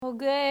Well,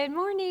 good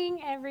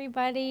morning,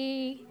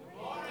 everybody. Good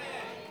morning.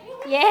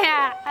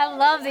 Yeah, I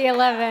love the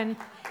 11.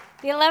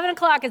 The 11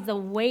 o'clock is the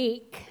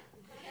wake.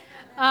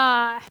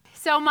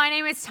 So my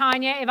name is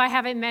Tanya. If I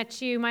haven't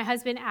met you, my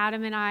husband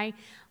Adam and I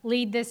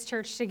lead this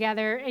church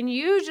together. And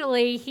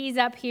usually he's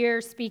up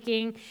here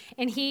speaking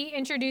and he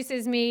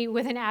introduces me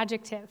with an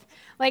adjective.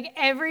 Like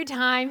every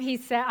time he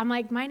said, I'm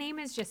like, my name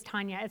is just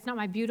Tanya. It's not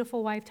my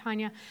beautiful wife,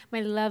 Tanya, my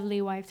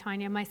lovely wife,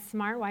 Tanya, my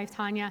smart wife,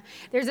 Tanya.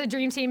 There's a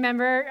dream team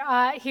member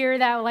here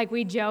that like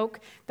we joke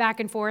back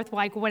and forth,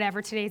 like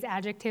whatever today's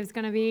adjective is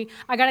going to be.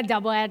 I got a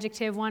double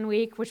adjective one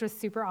week, which was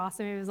super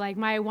awesome. It was like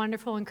my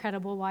wonderful,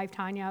 incredible wife,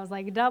 Tanya. I was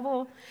like,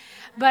 double.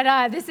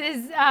 But this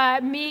is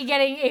me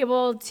getting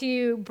able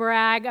to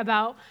brag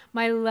about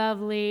my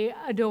lovely,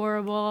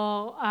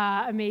 adorable,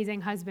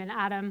 amazing husband,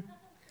 Adam.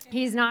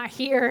 He's not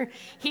here.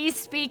 He's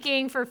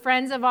speaking for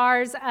friends of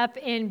ours up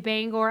in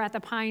Bangor at the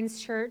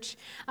Pines Church.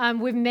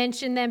 We've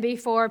mentioned them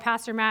before.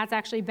 Pastor Matt's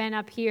actually been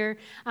up here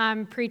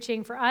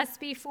preaching for us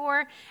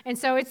before. And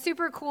so it's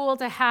super cool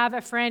to have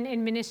a friend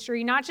in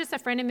ministry, not just a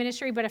friend in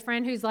ministry, but a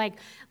friend who's like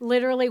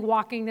literally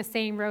walking the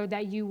same road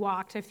that you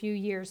walked a few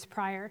years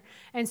prior.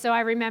 And so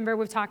I remember,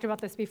 we've talked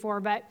about this before,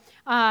 but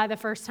the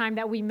first time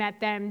that we met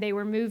them, they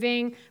were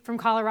moving from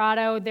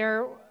Colorado.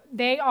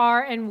 They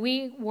are, and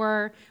we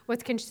were,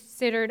 what's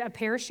considered a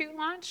parachute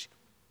launch.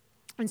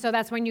 And so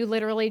that's when you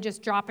literally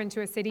just drop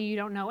into a city. You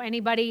don't know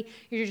anybody.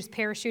 You're just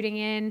parachuting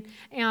in.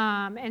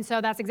 And so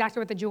that's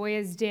exactly what the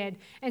Joyas did.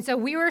 And so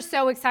we were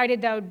so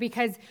excited, though,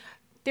 because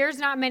there's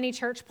not many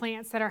church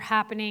plants that are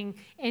happening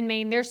in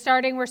Maine. We're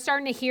starting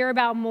to hear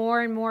about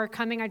more and more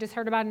coming. I just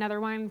heard about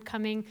another one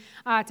coming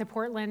to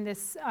Portland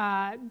this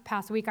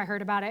past week. I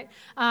heard about it.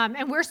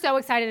 And we're so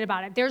excited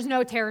about it. There's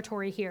no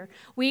territory here.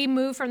 We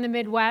moved from the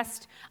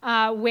Midwest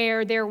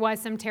where there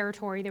was some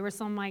territory. There was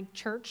some like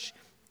church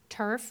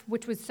turf,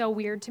 which was so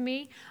weird to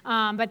me.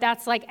 But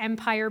that's like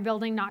empire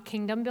building, not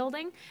kingdom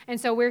building. And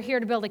so we're here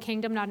to build a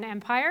kingdom, not an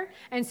empire.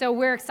 And so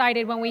we're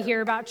excited when we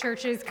hear about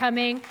churches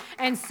coming.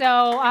 And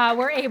so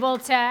we're able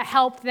to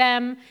help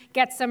them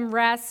get some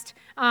rest.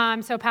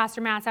 So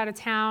Pastor Matt's out of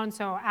town.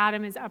 So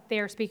Adam is up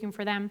there speaking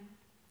for them.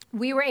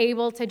 We were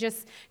able to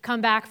just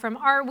come back from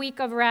our week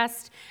of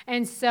rest.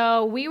 And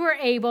so we were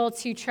able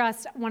to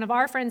trust one of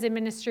our friends in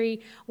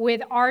ministry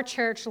with our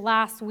church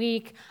last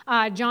week,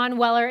 John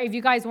Weller. If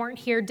you guys weren't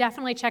here,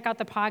 definitely check out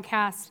the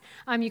podcast.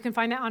 You can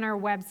find that on our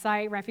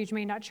website,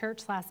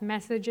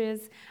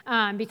 refugemaine.church/messages,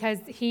 because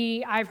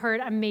I've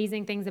heard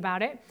amazing things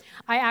about it.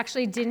 I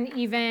actually didn't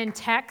even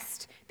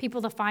text people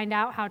to find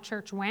out how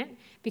church went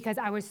because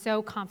I was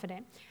so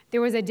confident. There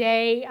was a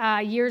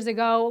day years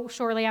ago,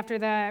 shortly after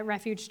the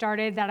refuge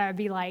started, that I would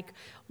be like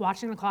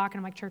watching the clock and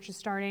I'm like, church is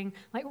starting,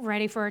 like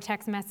ready for a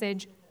text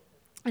message.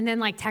 And then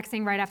like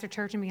texting right after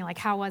church and being like,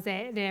 how was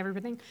it? Did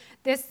everything?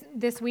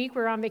 This week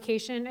we were on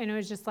vacation and it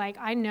was just like,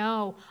 I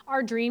know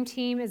our dream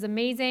team is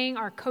amazing.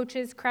 Our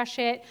coaches crush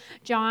it.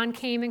 John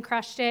came and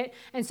crushed it.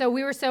 And so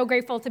we were so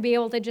grateful to be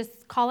able to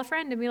just call a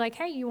friend and be like,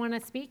 hey, you want to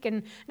speak?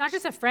 And not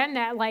just a friend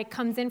that like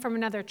comes in from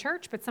another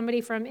church, but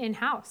somebody from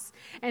in-house.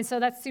 And so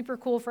that's super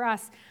cool for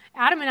us.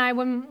 Adam and I,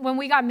 when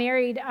we got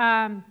married,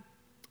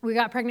 we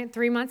got pregnant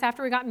 3 months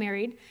after we got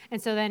married. And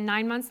so then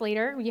 9 months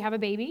later, you have a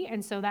baby.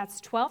 And so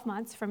that's 12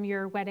 months from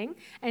your wedding.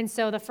 And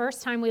so the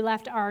first time we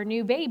left our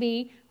new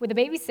baby with a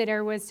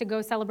babysitter was to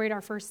go celebrate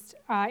our first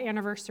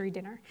anniversary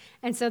dinner.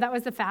 And so that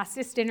was the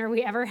fastest dinner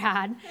we ever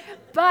had.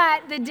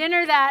 But the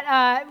dinner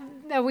that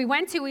we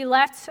went to, we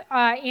left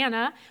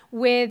Anna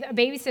with a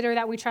babysitter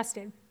that we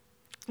trusted.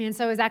 And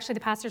so it was actually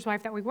the pastor's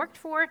wife that we worked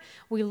for.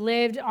 We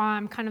lived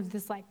on kind of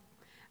this like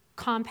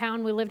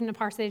compound. We lived in a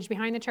parsonage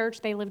behind the church.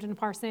 They lived in a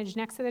parsonage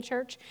next to the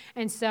church.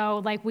 And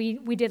so like we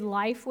did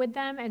life with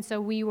them. And so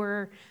we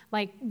were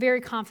like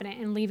very confident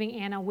in leaving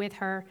Anna with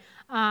her.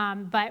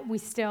 But we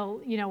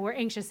still, were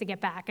anxious to get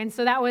back. And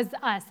so that was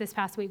us this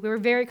past week. We were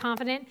very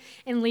confident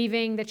in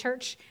leaving the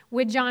church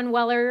with John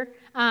Weller,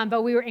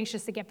 but we were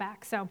anxious to get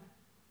back. So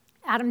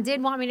Adam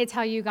did want me to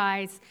tell you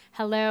guys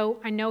hello.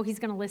 I know he's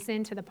going to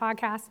listen to the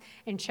podcast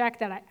and check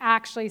that I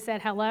actually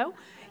said hello.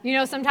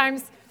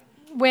 Sometimes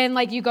when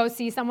like you go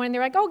see someone and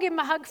they're like, oh, give them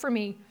a hug for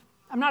me.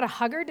 I'm not a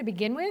hugger to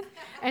begin with.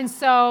 And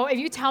so if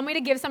you tell me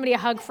to give somebody a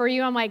hug for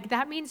you, I'm like,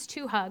 that means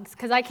 2 hugs.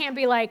 Because I can't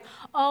be like,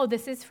 oh,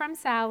 this is from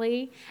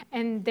Sally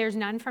and there's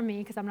none from me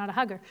because I'm not a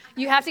hugger.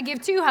 You have to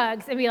give 2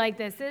 hugs and be like,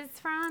 this is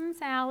from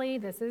Sally,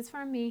 this is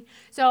from me.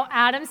 So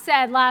Adam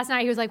said last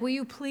night, he was like, will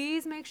you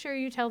please make sure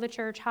you tell the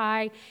church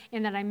hi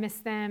and that I miss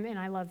them and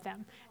I love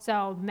them.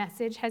 So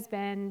message has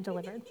been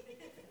delivered.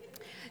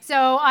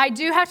 So I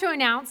do have to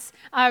announce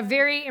a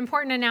very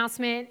important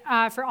announcement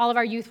for all of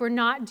our youth. We're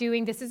not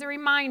doing, this is a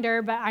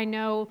reminder, but I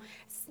know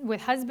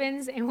with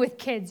husbands and with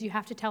kids, you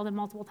have to tell them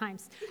multiple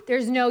times.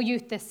 There's no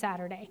youth this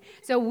Saturday.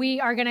 So we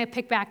are going to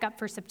pick back up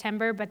for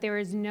September, but there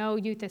is no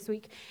youth this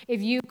week.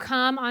 If you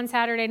come on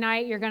Saturday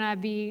night, you're going to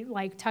be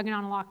like tugging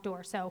on a locked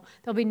door. So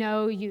there'll be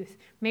no youth.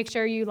 Make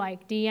sure you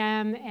like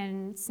DM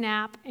and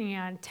snap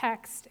and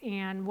text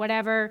and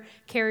whatever,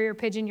 carrier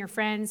pigeon your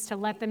friends to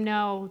let them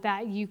know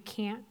that you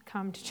can't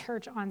come to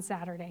church on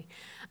Saturday.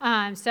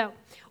 So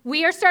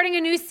we are starting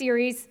a new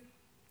series.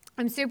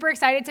 I'm super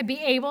excited to be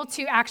able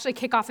to actually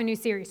kick off a new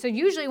series. So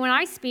usually when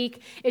I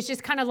speak, it's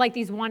just kind of like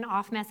these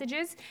one-off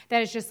messages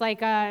that is just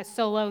like a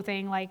solo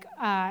thing, like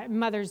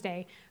Mother's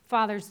Day,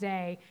 Father's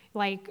Day,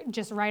 like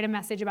just write a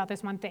message about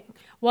this one thing.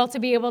 Well, to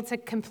be able to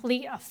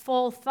complete a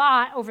full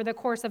thought over the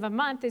course of a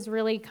month is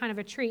really kind of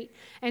a treat.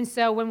 And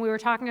so when we were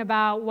talking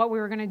about what we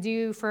were going to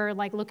do for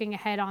like looking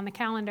ahead on the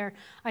calendar,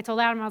 I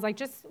told Adam, I was like,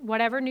 just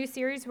whatever new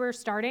series we're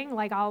starting,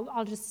 like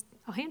I'll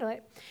handle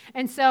it.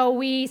 And so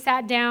we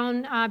sat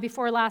down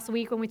before last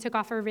week when we took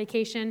off our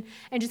vacation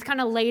and just kind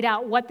of laid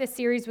out what this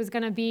series was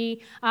going to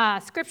be,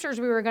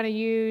 scriptures we were going to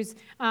use,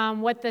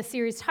 what the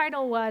series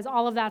title was,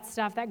 all of that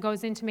stuff that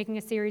goes into making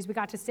a series. We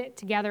got to sit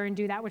together and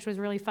do that, which was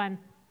really fun.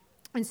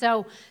 And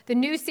so the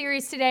new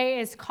series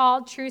today is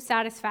called True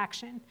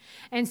Satisfaction.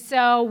 And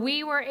so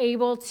we were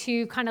able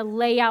to kind of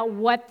lay out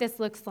what this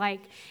looks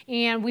like.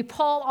 And we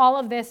pull all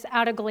of this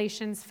out of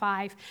Galatians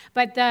 5.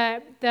 But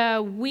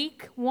the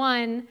week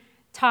 1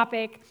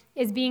 topic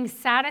is being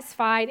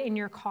satisfied in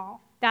your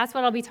call. That's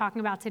what I'll be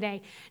talking about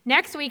today.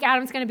 Next week,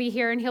 Adam's going to be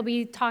here, and he'll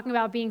be talking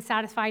about being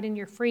satisfied in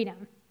your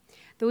freedom.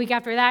 The week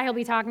after that, he'll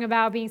be talking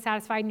about being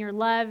satisfied in your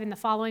love, and the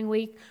following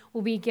week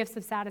will be gifts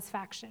of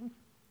satisfaction.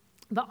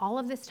 But all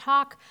of this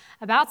talk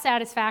about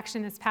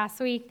satisfaction this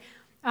past week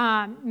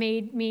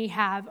made me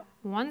have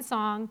one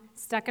song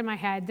stuck in my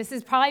head. This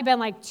has probably been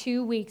like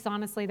 2 weeks,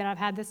 honestly, that I've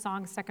had this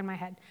song stuck in my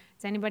head.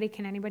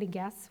 Can anybody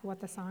guess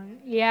what the song?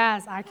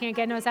 Yes, I Can't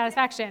Get No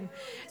Satisfaction.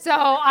 So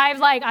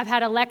I've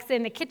had Alexa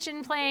in the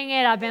kitchen playing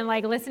it. I've been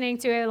like listening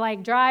to it,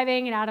 like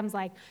driving, and Adam's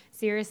like,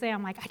 seriously?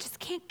 I'm like, I just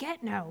can't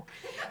get no.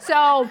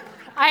 So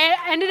I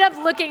ended up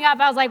looking up,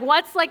 I was like,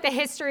 what's like the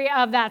history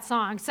of that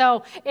song?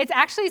 So it's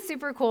actually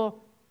super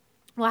cool.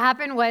 What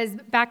happened was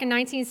back in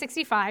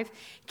 1965,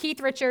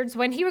 Keith Richards,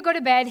 when he would go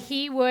to bed,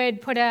 he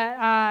would put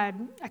a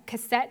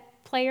cassette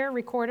player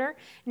recorder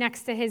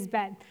next to his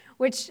bed,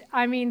 which,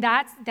 I mean,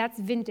 that's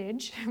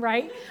vintage,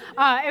 right?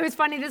 It was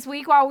funny this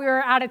week while we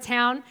were out of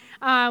town,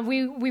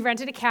 we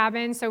rented a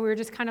cabin, so we were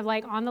just kind of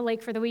like on the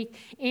lake for the week,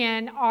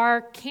 and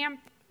our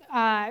camp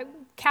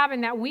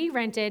cabin that we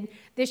rented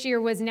this year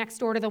was next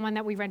door to the one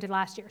that we rented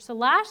last year. So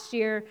last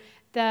year,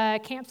 the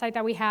campsite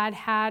that we had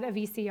a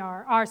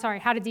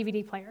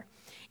DVD player.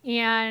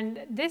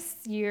 And this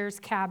year's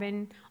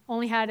cabin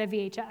only had a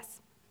VHS.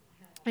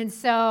 And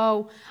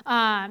so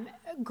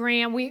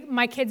Graham,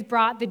 my kids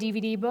brought the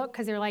DVD book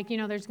because they're like,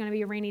 there's going to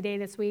be a rainy day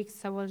this week,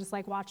 so we'll just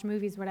like watch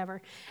movies, whatever.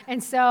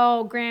 And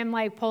so Graham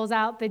like pulls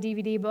out the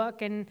DVD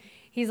book and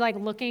he's like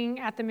looking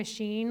at the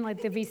machine,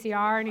 like the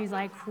VCR, and he's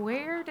like,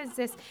 where does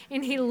this?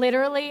 And he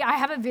literally, I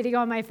have a video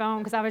on my phone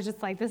because I was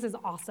just like, this is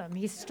awesome.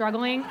 He's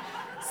struggling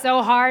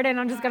so hard, and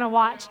I'm just going to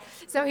watch.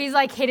 So he's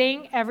like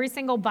hitting every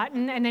single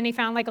button, and then he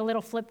found like a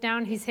little flip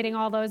down. He's hitting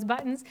all those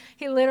buttons.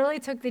 He literally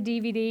took the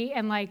DVD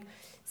and like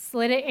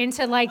slid it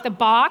into like the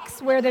box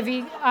where the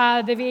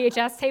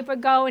VHS tape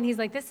would go, and he's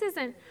like, this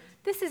isn't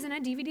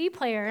a DVD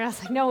player. And I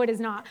was like, no, it is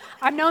not.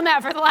 I've known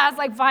that for the last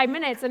like 5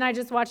 minutes, and I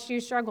just watched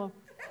you struggle.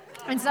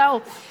 And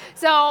so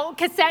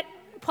cassette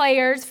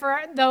players,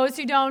 for those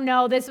who don't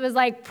know, this was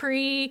like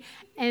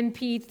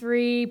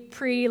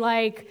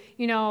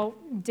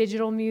pre-MP3,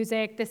 digital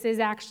music. This is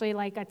actually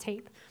like a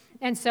tape.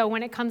 And so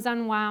when it comes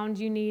unwound,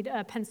 you need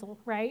a pencil,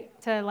 right,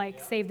 to like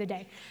save the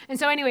day. And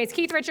so anyways,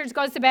 Keith Richards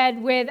goes to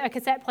bed with a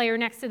cassette player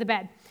next to the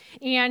bed.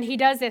 And he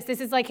does this. This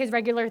is like his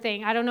regular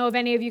thing. I don't know if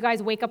any of you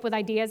guys wake up with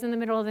ideas in the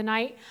middle of the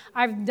night.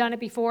 I've done it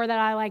before, that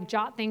I like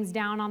jot things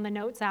down on the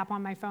notes app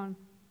on my phone.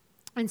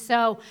 And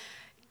so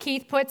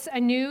Keith puts a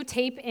new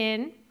tape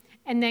in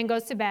and then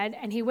goes to bed,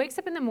 and he wakes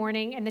up in the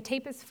morning and the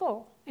tape is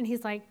full. And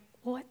he's like,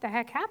 what the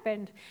heck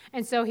happened?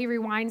 And so he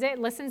rewinds it,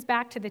 listens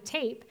back to the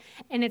tape,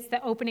 and it's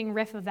the opening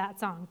riff of that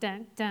song,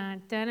 dun,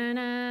 dun, dun, dun,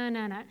 dun,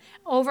 dun, dun,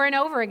 over and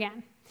over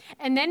again.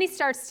 And then he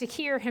starts to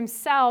hear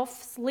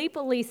himself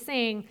sleepily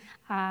sing,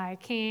 I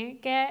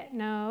can't get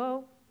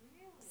no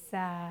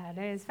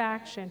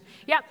satisfaction.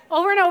 Yep,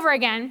 over and over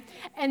again.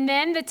 And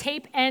then the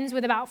tape ends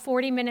with about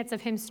 40 minutes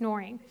of him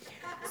snoring.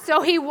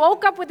 So he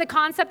woke up with the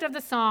concept of the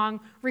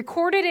song,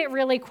 recorded it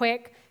really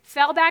quick,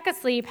 fell back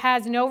asleep,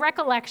 has no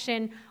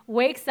recollection,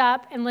 wakes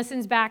up and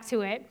listens back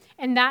to it.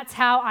 And that's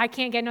how I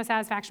Can't Get No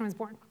Satisfaction was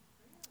born.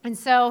 And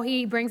so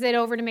he brings it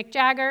over to Mick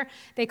Jagger.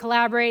 They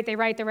collaborate. They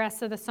write the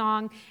rest of the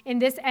song.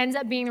 And this ends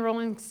up being the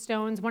Rolling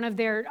Stones, one of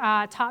their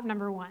top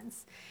number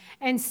ones.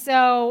 And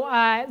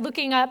so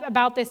looking up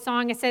about this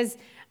song, it says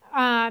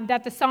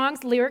that the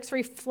song's lyrics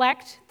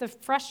reflect the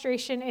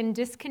frustration and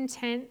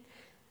discontent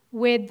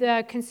with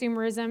the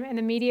consumerism and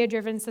the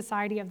media-driven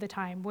society of the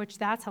time, which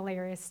that's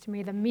hilarious to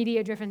me. The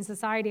media-driven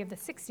society of the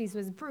 60s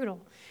was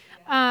brutal.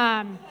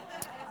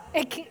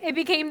 It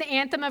became the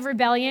anthem of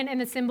rebellion and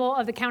the symbol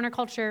of the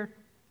counterculture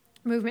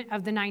movement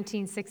of the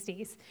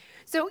 1960s.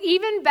 So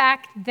even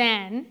back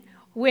then,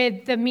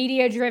 with the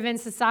media-driven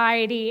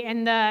society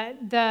and the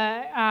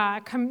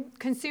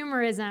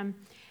consumerism,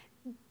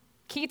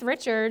 Keith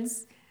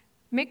Richards,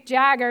 Mick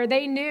Jagger,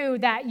 they knew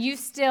that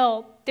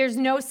there's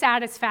no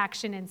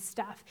satisfaction in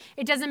stuff.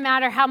 It doesn't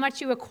matter how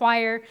much you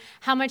acquire,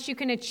 how much you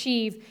can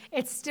achieve,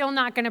 it's still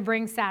not going to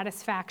bring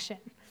satisfaction.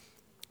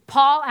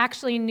 Paul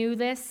actually knew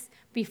this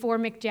before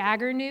Mick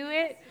Jagger knew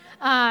it.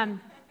 And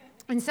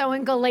so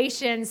in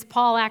Galatians,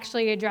 Paul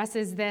actually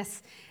addresses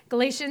this.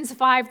 Galatians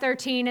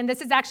 5:13, and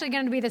this is actually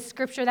going to be the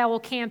scripture that we'll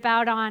camp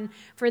out on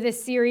for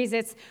this series.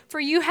 It's, "For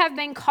you have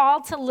been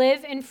called to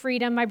live in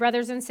freedom, my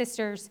brothers and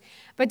sisters,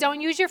 but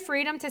don't use your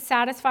freedom to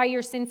satisfy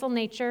your sinful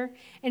nature.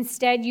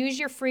 Instead, use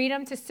your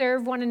freedom to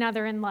serve one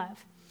another in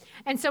love."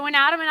 And so when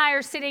Adam and I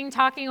are sitting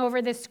talking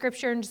over this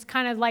scripture and just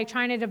kind of like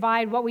trying to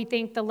divide what we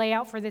think the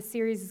layout for this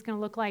series is going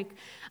to look like,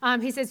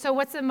 he said, "So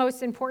what's the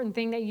most important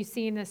thing that you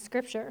see in this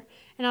scripture?"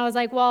 And I was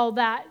like, well,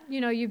 that,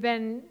 you've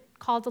been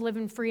called to live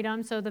in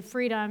freedom. So the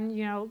freedom,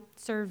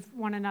 serve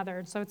one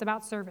another. So it's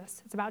about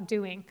service. It's about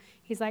doing.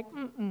 He's like,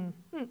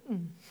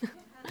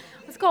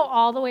 Let's go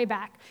all the way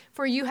back.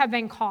 "For you have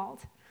been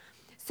called."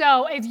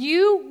 So if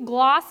you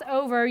gloss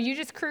over, you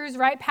just cruise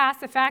right past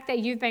the fact that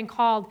you've been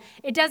called,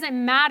 it doesn't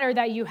matter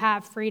that you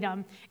have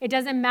freedom. It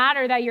doesn't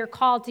matter that you're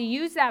called to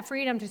use that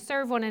freedom to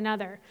serve one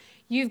another.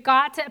 You've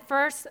got to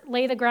first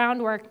lay the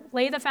groundwork,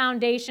 lay the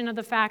foundation of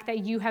the fact that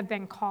you have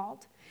been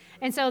called.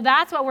 And so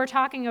that's what we're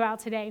talking about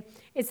today.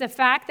 It's the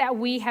fact that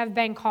we have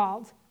been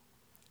called.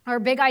 Our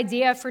big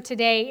idea for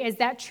today is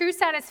that true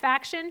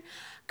satisfaction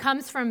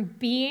comes from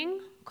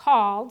being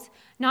called,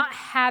 not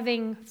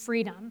having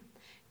freedom.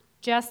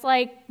 Just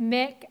like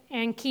Mick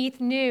and Keith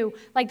knew,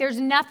 there's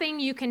nothing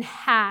you can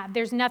have.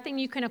 There's nothing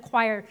you can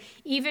acquire.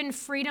 Even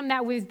freedom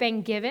that we've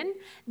been given,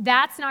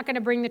 that's not going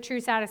to bring the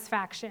true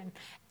satisfaction.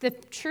 The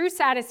true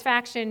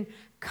satisfaction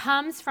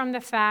comes from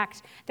the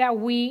fact that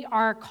we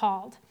are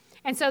called.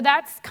 And so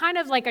that's kind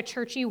of like a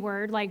churchy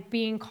word, like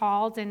being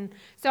called. And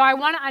so I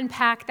want to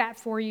unpack that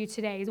for you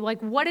today.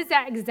 What does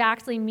that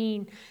exactly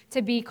mean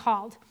to be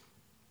called?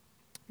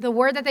 The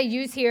word that they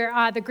use here,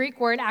 the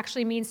Greek word,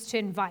 actually means to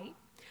invite,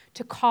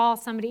 to call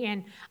somebody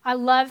in. I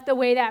love the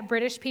way that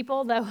British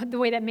people, the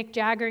way that Mick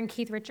Jagger and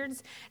Keith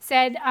Richards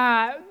said,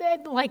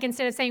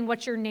 instead of saying,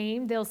 "What's your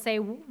name?" they'll say,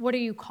 "What are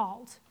you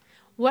called?"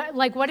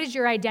 What is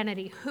your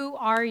identity? Who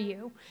are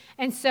you?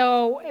 And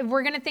so if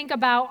we're going to think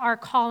about our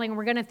calling,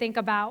 we're going to think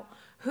about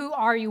who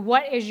are you?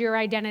 What is your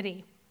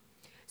identity?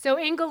 So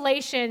in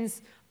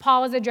Galatians,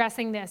 Paul is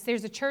addressing this.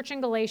 There's a church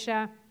in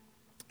Galatia.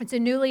 It's a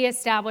newly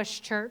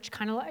established church,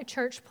 kind of like a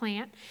church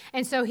plant.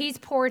 And so he's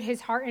poured his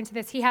heart into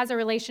this. He has a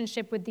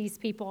relationship with these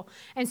people.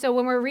 And so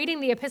when we're reading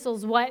the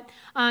epistles,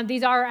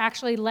 these are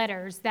actually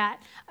letters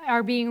that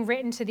are being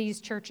written to these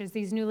churches,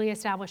 these newly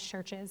established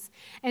churches.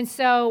 And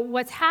so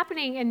what's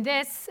happening in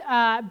this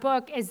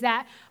book is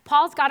that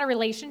Paul's got a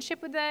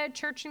relationship with the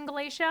church in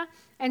Galatia.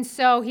 And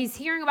so he's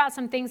hearing about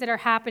some things that are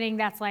happening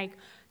that's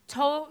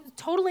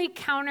totally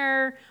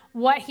counter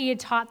what he had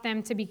taught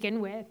them to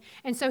begin with.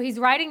 And so he's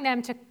writing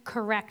them to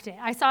correct it.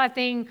 I saw a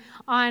thing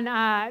on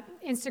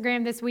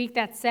Instagram this week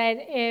that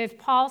said, if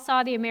Paul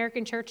saw the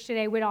American church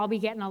today, we'd all be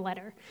getting a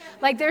letter.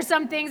 There's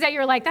some things that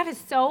you're like, that is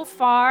so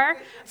far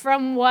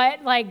from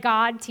what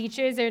God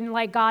teaches and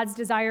God's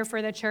desire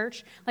for the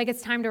church.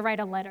 It's time to write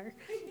a letter.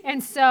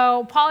 And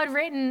so Paul had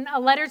written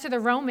a letter to the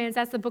Romans.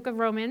 That's the book of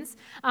Romans.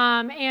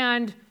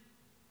 And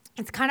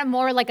it's kind of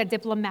more like a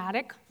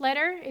diplomatic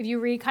letter, if you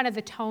read kind of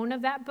the tone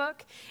of that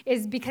book,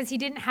 is because he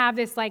didn't have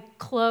this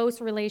close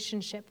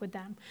relationship with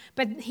them.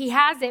 But he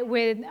has it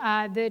with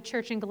the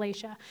church in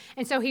Galatia.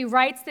 And so he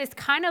writes this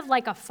kind of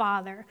like a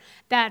father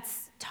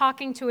that's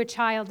talking to a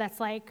child that's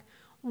like,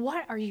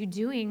 what are you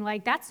doing?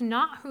 That's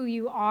not who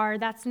you are.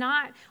 That's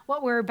not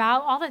what we're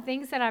about, all the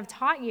things that I've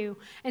taught you.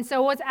 And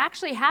so what's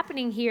actually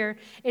happening here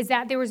is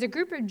that there was a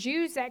group of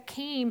Jews that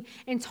came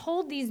and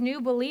told these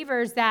new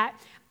believers that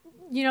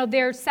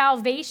their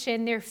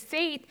salvation, their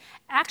faith,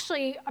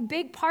 actually a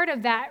big part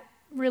of that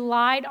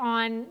relied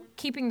on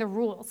keeping the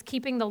rules,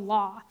 keeping the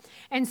law.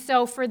 And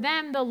so for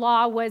them, the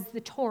law was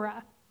the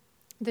Torah.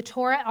 The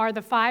Torah are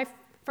the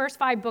first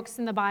five books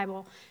in the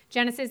Bible: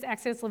 Genesis,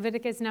 Exodus,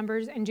 Leviticus,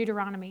 Numbers, and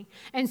Deuteronomy.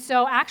 And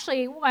so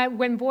actually,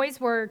 when boys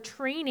were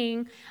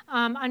training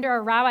under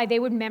a rabbi, they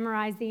would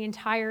memorize the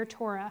entire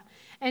Torah.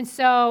 And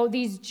so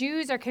these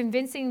Jews are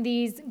convincing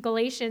these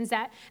Galatians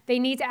that they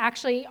need to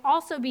actually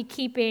also be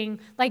keeping,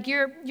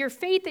 your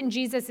faith in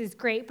Jesus is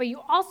great, but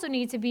you also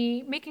need to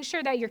be making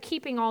sure that you're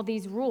keeping all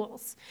these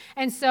rules.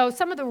 And so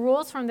some of the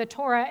rules from the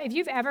Torah, if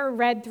you've ever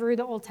read through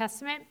the Old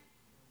Testament,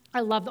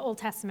 I love the Old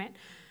Testament.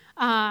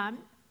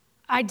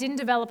 I didn't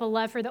develop a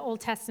love for the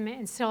Old Testament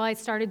until I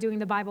started doing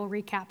the Bible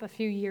recap a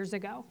few years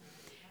ago.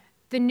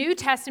 The New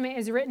Testament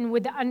is written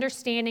with the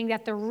understanding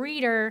that the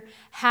reader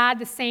had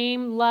the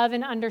same love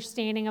and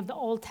understanding of the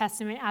Old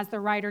Testament as the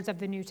writers of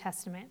the New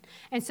Testament.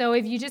 And so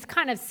if you just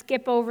kind of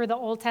skip over the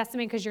Old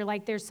Testament because you're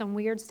like, there's some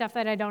weird stuff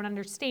that I don't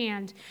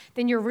understand,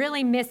 then you're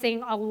really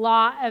missing a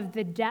lot of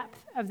the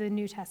depth of the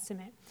New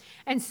Testament.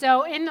 And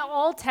so in the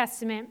Old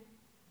Testament,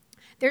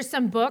 there's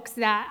some books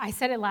that, I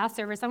said it last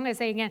service, I'm going to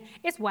say again,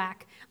 it's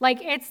whack.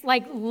 It's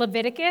like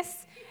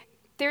Leviticus.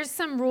 There's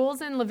some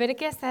rules in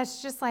Leviticus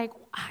that's just like,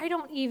 I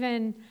don't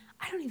even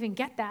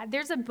get that.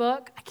 There's a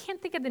book, I can't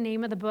think of the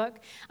name of the book.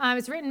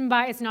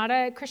 It's not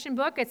a Christian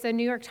book. It's a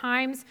New York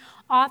Times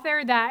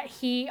author that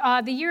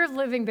The Year of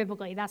Living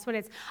Biblically, that's what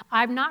it's.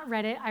 I've not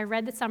read it. I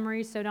read the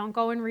summary, so don't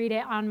go and read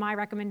it on my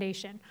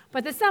recommendation.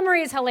 But the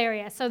summary is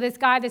hilarious. So this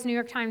New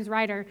York Times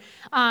writer,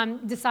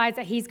 decides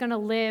that he's going to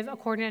live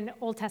according to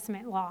Old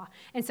Testament law.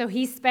 And so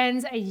he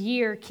spends a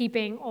year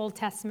keeping Old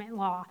Testament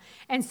law.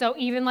 And so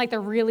even like the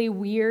really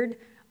weird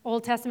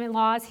Old Testament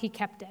laws, he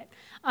kept it.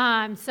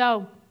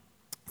 So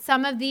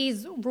some of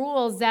these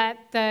rules that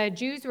the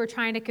Jews were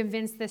trying to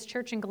convince this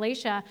church in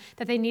Galatia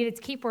that they needed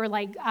to keep were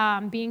like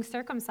being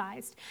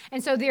circumcised.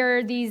 And so there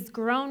are these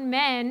grown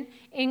men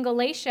in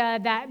Galatia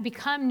that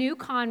become new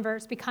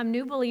converts, become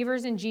new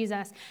believers in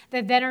Jesus,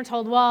 that then are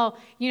told, well,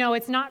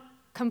 it's not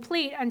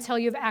complete until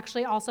you've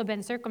actually also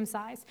been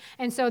circumcised.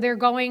 And so they're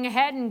going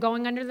ahead and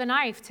going under the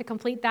knife to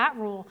complete that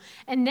rule.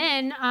 And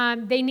then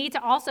they need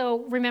to also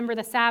remember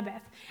the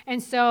Sabbath.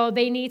 And so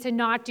they need to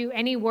not do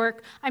any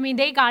work. I mean,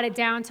 they got it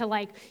down to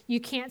like,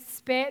 you can't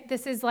spit.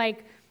 This is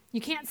like,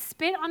 you can't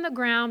spit on the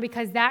ground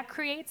because that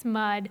creates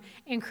mud.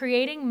 And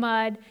creating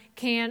mud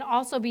can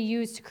also be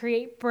used to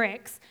create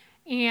bricks.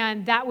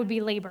 And that would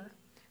be labor.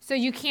 So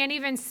you can't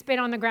even spit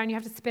on the ground. You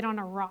have to spit on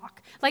a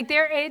rock.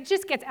 It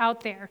just gets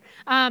out there.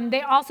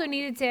 They also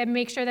needed to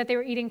make sure that they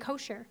were eating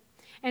kosher.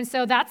 And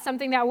so that's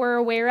something that we're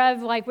aware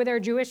of, like with our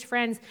Jewish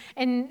friends.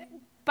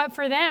 But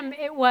for them,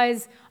 it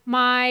was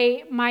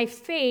my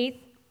faith,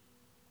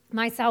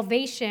 my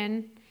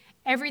salvation,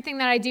 everything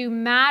that I do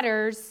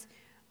matters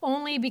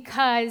only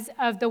because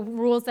of the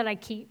rules that I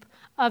keep,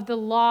 of the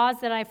laws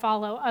that I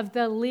follow, of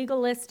the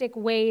legalistic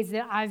ways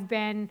that I've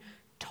been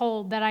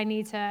told that I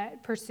need to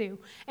pursue.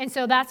 And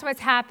so that's what's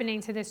happening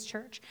to this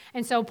church.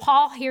 And so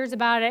Paul hears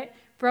about it,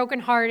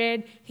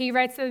 brokenhearted. He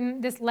writes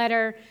them this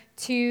letter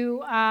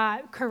to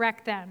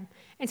correct them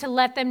and to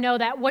let them know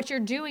that what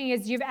you're doing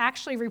is you've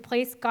actually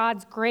replaced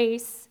God's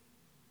grace,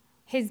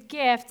 his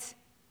gift,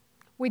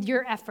 with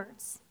your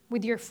efforts,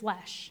 with your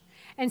flesh.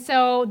 And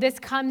so this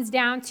comes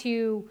down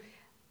to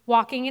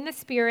walking in the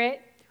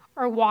Spirit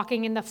or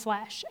walking in the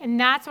flesh. And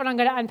that's what I'm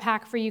going to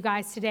unpack for you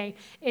guys today,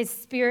 is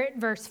spirit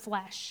versus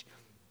flesh.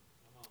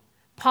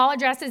 Paul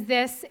addresses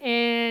this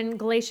in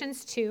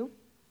Galatians 2.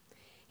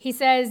 He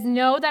says,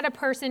 know that a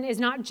person is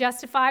not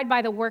justified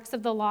by the works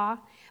of the law,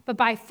 but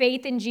by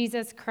faith in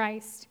Jesus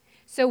Christ.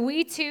 So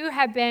we too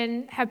have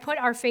put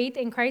our faith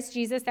in Christ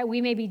Jesus, that we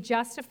may be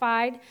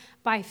justified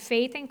by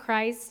faith in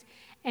Christ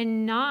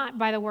and not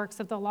by the works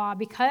of the law,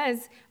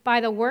 because by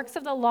the works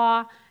of the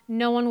law,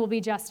 no one will be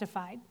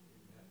justified.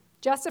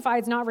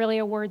 Justified is not really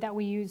a word that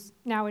we use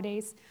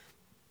nowadays.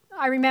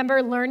 I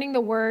remember learning the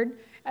word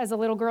as a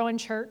little girl in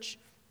church.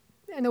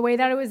 And the way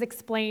that it was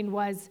explained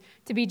was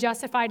to be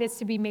justified is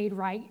to be made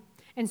right.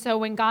 And so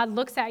when God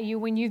looks at you,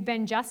 when you've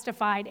been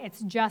justified, it's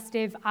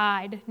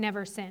justified,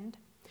 never sinned.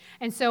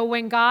 And so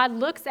when God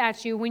looks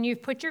at you, when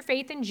you've put your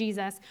faith in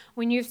Jesus,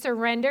 when you've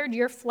surrendered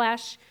your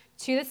flesh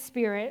to the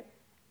Spirit,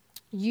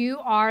 you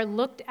are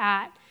looked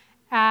at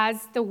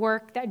as the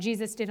work that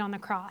Jesus did on the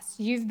cross.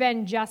 You've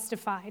been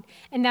justified.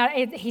 And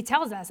he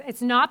tells us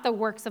it's not the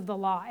works of the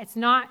law. It's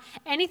not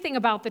anything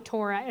about the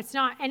Torah. It's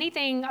not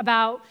anything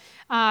about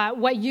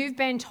what you've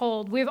been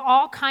told. We've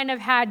all kind of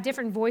had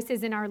different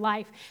voices in our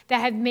life that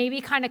have maybe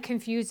kind of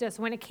confused us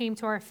when it came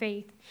to our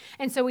faith.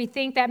 And so we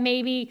think that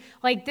maybe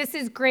like this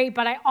is great,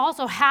 but I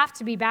also have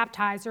to be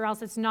baptized or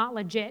else it's not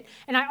legit.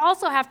 And I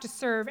also have to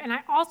serve, and I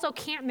also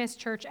can't miss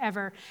church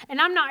ever. And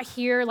I'm not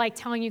here like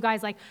telling you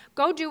guys like,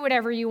 go do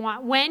whatever you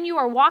want. When you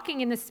are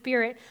walking in the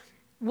Spirit,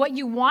 what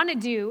you want to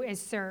do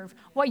is serve.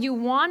 What you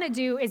want to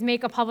do is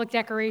make a public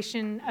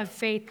declaration of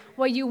faith.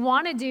 What you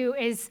want to do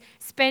is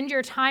spend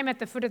your time at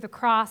the foot of the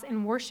cross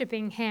and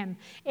worshiping him.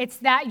 It's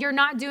that you're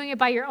not doing it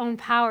by your own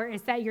power.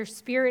 It's that your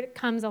spirit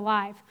comes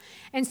alive.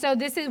 And so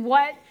this is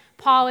what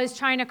Paul is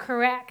trying to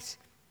correct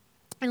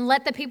and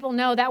let the people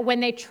know that when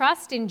they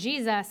trust in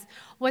Jesus,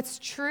 what's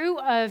true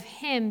of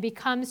him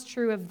becomes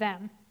true of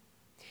them.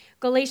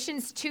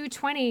 Galatians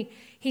 2:20,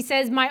 he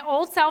says, my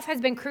old self has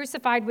been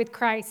crucified with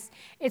Christ.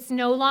 It's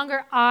no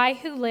longer I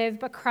who live,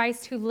 but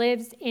Christ who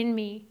lives in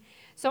me.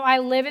 So I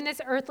live in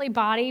this earthly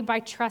body by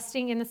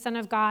trusting in the Son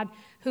of God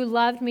who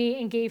loved me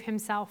and gave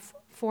himself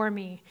for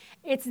me.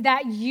 It's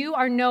that you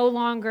are no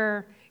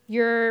longer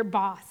your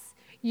boss.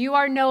 You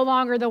are no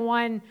longer the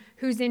one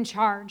who's in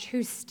charge,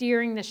 who's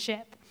steering the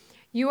ship.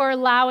 You are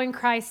allowing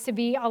Christ to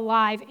be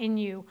alive in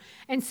you.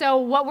 And so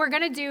what we're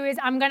going to do is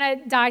I'm going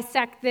to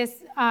dissect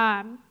this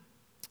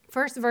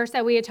first verse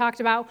that we had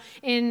talked about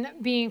in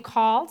being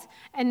called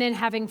and then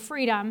having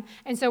freedom.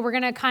 And so we're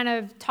going to kind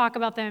of talk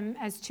about them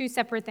as two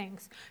separate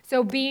things.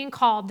 So being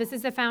called, this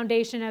is the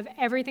foundation of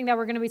everything that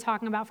we're going to be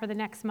talking about for the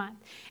next month.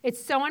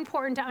 It's so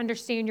important to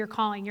understand your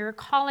calling. Your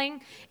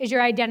calling is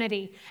your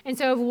identity. And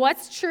so if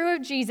what's true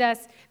of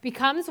Jesus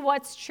becomes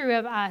what's true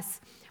of us,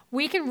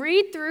 we can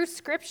read through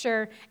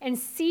Scripture and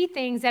see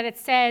things that it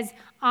says,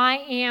 I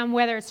am,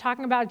 whether it's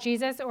talking about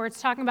Jesus or it's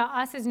talking about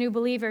us as new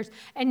believers,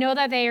 and know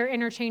that they are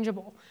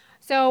interchangeable.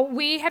 So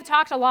we have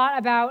talked a lot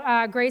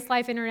about Grace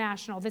Life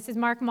International. This is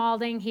Mark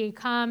Malding. He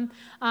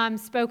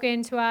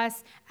spoken to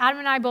us. Adam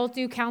and I both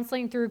do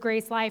counseling through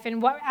Grace Life. And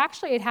what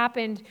actually had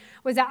happened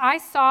was that I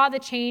saw the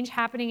change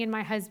happening in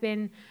my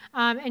husband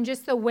and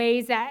just the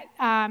ways that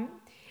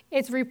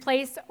it's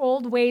replaced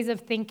old ways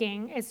of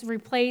thinking. It's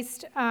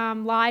replaced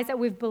lies that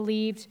we've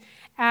believed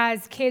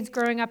as kids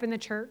growing up in the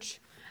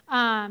church.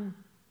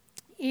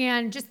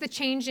 And just the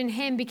change in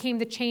him became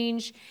the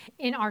change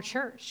in our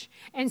church.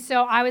 And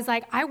so I was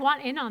like, I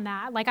want in on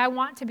that. Like, I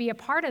want to be a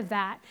part of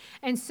that.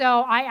 And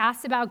so I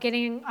asked about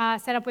getting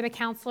set up with a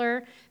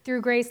counselor through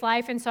Grace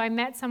Life. And so I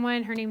met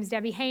someone. Her name is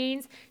Debbie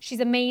Haynes.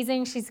 She's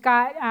amazing. She's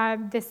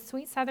got this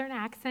sweet Southern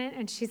accent.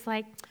 And she's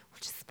like,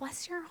 just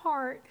bless your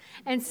heart.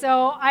 And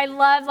so I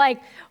love,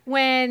 like,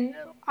 when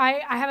I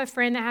have a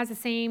friend that has the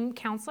same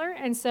counselor.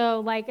 And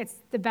so, like, it's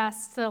the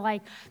best to,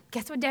 like,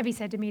 guess what Debbie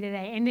said to me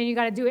today? And then you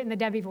got to do it in the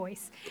Debbie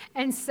voice.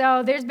 And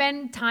so there's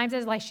been times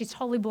that, like, she's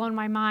totally blown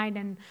my mind.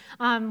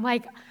 And,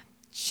 like,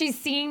 she's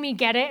seeing me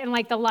get it. And,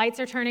 like, the lights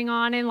are turning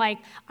on. And, like,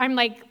 I'm,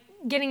 like,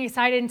 getting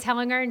excited and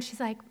telling her. And she's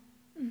like,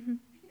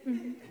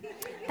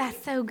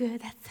 that's so good.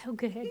 That's so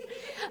good.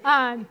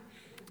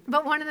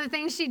 But one of the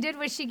things she did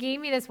was she gave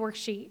me this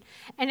worksheet,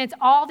 and it's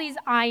all these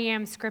I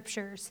am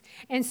scriptures.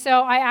 And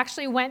so I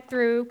actually went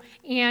through,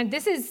 and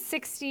this is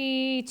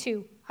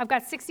 62. I've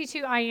got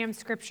 62 I am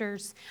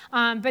scriptures,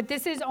 but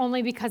this is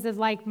only because of,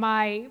 like,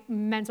 my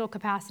mental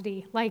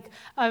capacity, like,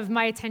 of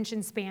my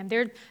attention span.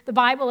 The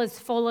Bible is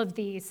full of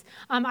these.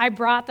 I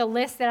brought the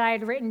list that I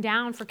had written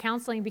down for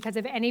counseling because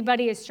if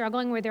anybody is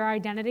struggling with their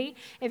identity,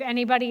 if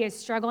anybody is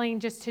struggling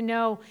just to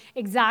know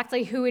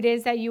exactly who it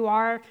is that you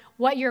are,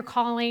 what your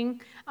calling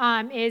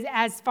is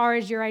as far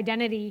as your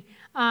identity,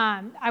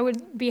 I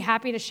would be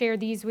happy to share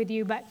these with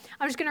you, but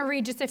I'm just going to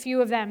read just a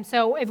few of them.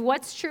 So if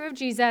what's true of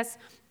Jesus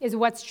is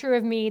what's true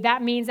of me,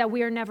 that means that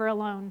we are never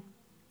alone.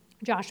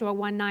 Joshua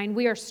 1:9,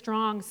 we are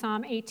strong.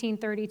 Psalm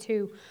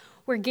 18:32,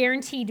 we're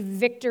guaranteed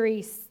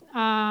victory.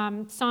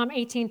 Psalm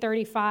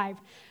 18:35.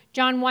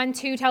 John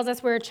 1:2 tells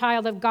us we're a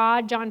child of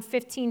God. John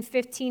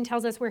 15:15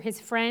 tells us we're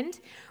his friend.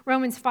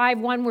 Romans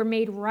 5:1, we're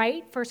made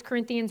right. 1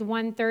 Corinthians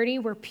 1:30,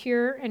 we're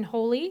pure and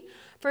holy.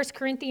 1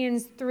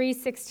 Corinthians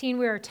 3:16,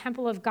 we're a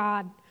temple of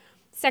God.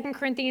 2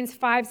 Corinthians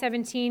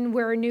 5:17,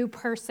 we're a new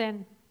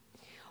person.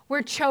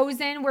 We're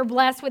chosen. We're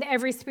blessed with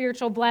every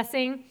spiritual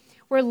blessing.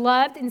 We're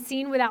loved and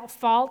seen without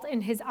fault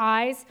in his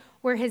eyes.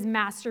 We're his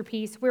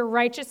masterpiece. We're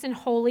righteous and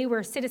holy.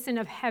 We're a citizen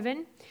of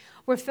heaven.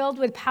 We're filled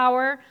with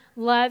power,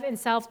 love, and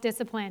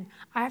self-discipline.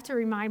 I have to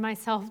remind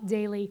myself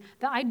daily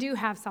that I do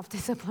have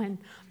self-discipline.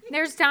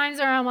 There's times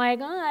where I'm like,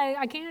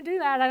 I can't do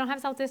that. I don't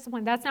have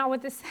self-discipline. That's not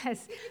what this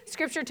says.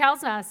 Scripture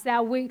tells us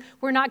that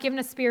we're not given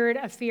a spirit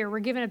of fear.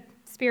 We're given a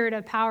spirit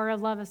of power,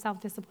 of love, of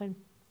self-discipline.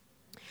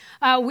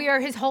 We are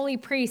his holy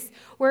priests.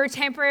 We're a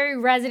temporary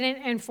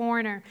resident and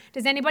foreigner.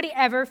 Does anybody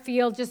ever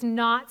feel just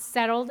not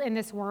settled in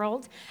this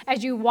world?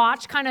 As you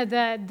watch kind of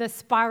the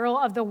spiral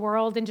of the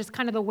world and just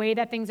kind of the way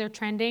that things are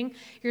trending,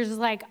 you're just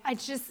like,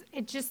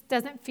 it just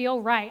doesn't feel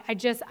right.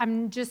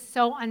 I'm just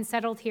so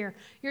unsettled here.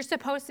 You're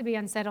supposed to be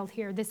unsettled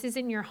here. This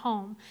isn't your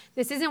home.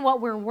 This isn't what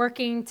we're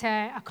working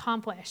to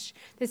accomplish.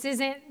 This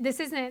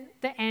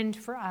isn't the end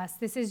for us.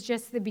 This is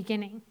just the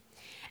beginning.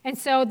 And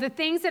so the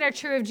things that are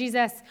true of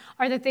Jesus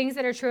are the things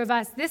that are true of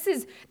us. This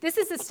is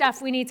the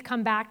stuff we need to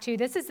come back to.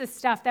 This is the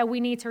stuff that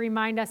we need to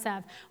remind us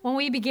of. When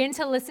we begin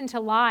to listen to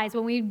lies,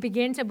 when we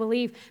begin to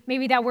believe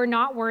maybe that we're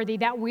not worthy,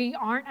 that we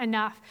aren't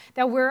enough,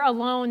 that we're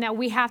alone, that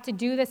we have to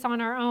do this on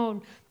our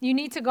own, you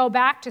need to go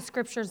back to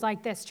scriptures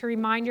like this to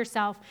remind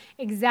yourself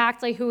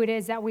exactly who it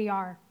is that we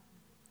are.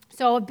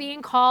 So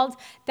being called,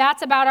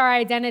 that's about our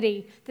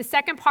identity. The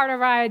second part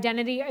of our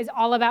identity is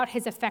all about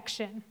his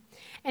affection.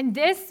 And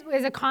this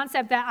is a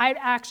concept that I'd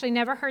actually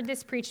never heard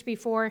this preached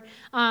before.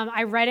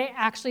 I read it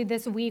actually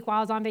this week while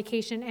I was on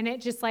vacation, and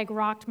it just like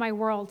rocked my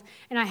world.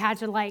 And I had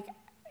to like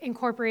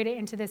incorporate it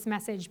into this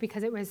message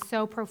because it was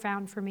so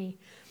profound for me.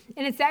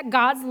 And it's that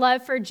God's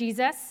love for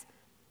Jesus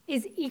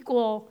is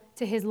equal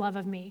to his love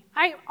of me.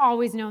 I've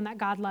always known that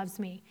God loves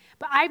me,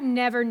 but I've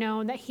never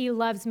known that he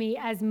loves me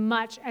as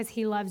much as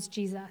he loves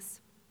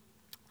Jesus.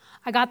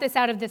 I got this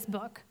out of this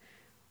book,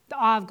 The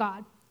Awe of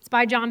God. It's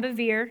by John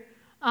Bevere.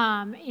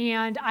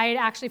 And I had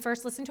actually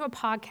first listened to a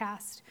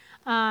podcast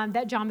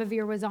that John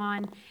Bevere was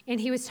on, and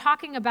he was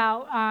talking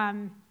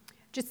about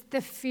just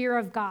the fear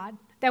of God,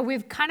 that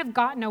we've kind of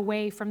gotten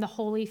away from the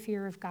holy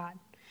fear of God.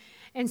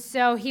 And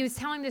so he was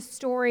telling this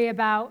story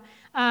about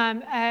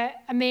a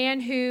man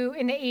who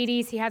in the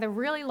 80s, he had a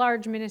really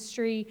large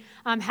ministry,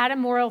 had a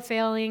moral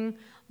failing.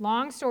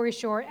 Long story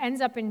short,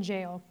 ends up in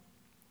jail.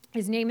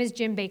 His name is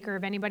Jim Bakker,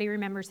 if anybody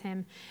remembers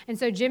him. And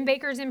so Jim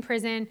Bakker's in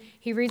prison.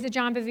 He reads the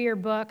John Bevere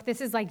book.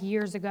 This is like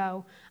years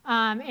ago.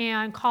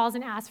 And calls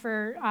and asks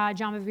for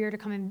John Bevere to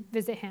come and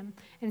visit him.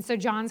 And so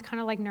John's kind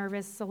of like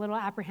nervous, a little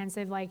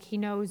apprehensive, like he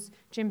knows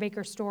Jim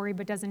Bakker's story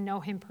but doesn't know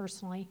him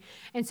personally.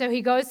 And so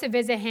he goes to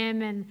visit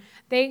him, and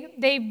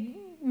they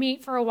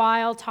meet for a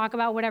while, talk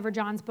about whatever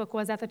John's book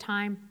was at the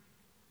time.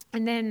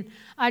 And then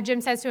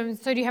Jim says to him,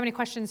 "So do you have any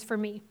questions for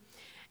me?"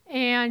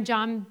 And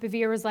John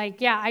Bevere was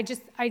like, "Yeah,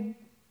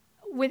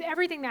 with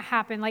everything that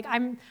happened, like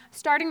I'm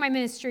starting my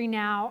ministry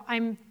now,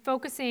 I'm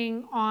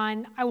focusing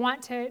on, I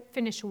want to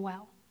finish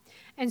well.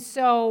 And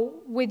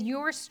so with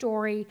your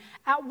story,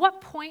 at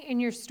what point in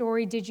your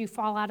story did you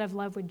fall out of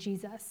love with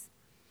Jesus?"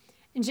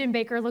 And Jim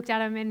Bakker looked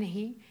at him and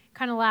he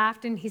kind of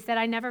laughed and he said,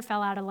 "I never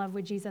fell out of love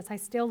with Jesus. I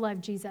still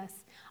love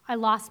Jesus. I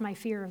lost my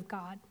fear of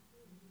God."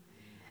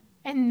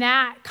 And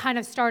that kind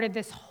of started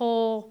this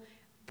whole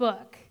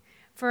book.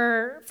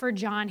 For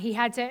John, he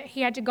had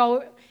to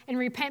go and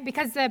repent,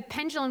 because the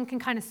pendulum can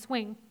kind of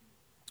swing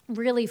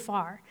really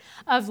far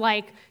of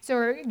like,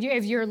 so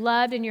if you're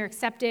loved and you're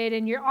accepted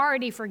and you're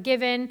already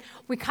forgiven,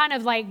 we kind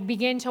of like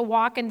begin to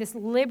walk in this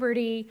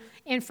liberty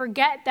and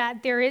forget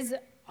that there is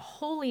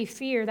holy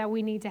fear that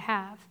we need to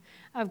have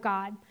of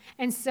God.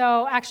 And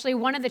so actually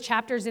one of the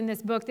chapters in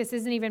this book, this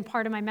isn't even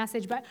part of my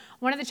message, but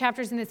one of the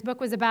chapters in this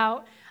book was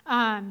about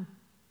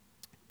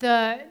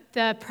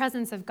the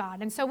presence of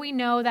God. And so we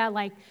know that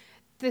like,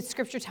 the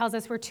scripture tells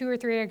us where 2 or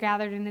 3 are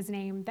gathered in his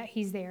name, that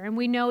he's there. And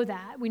we know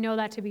that. We know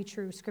that to be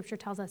true. Scripture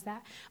tells us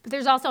that. But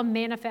there's also a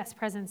manifest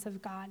presence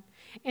of God.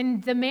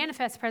 And the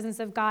manifest presence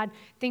of God,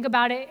 think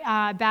about it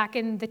back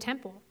in the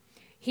temple.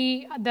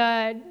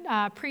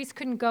 The priest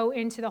couldn't go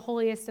into the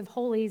holiest of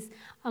holies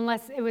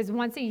unless it was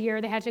once a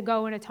year. They had to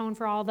go and atone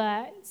for all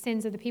the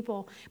sins of the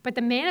people. But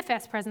the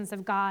manifest presence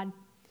of God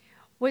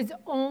was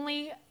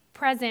only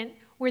present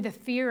where the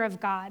fear of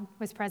God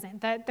was present.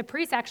 The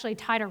priests actually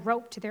tied a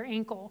rope to their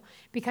ankle,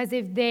 because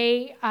if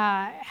they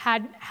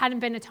hadn't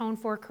been atoned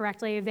for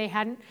correctly, if they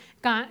hadn't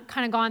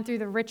gone through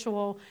the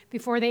ritual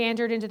before they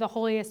entered into the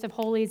holiest of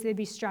holies, they'd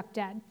be struck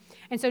dead.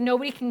 And so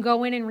nobody can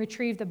go in and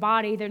retrieve the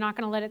body. They're not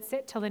going to let it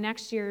sit till the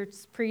next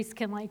year's priest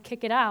can like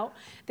kick it out.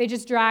 They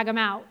just drag them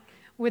out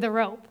with a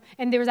rope.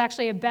 And there was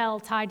actually a bell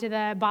tied to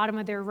the bottom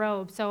of their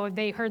robe. So if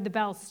they heard the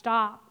bell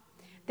stop,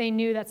 they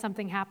knew that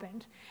something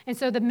happened. And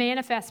so the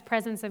manifest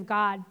presence of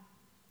God,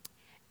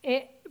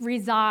 it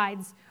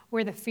resides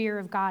where the fear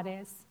of God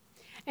is.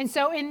 And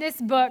so in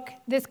this book,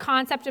 this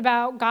concept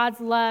about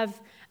God's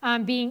love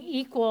being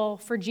equal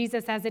for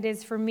Jesus as it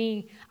is for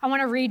me, I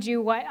want to read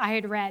you what I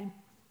had read.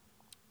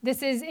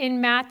 This is in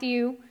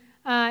Matthew.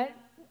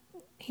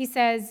 He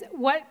says,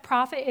 "What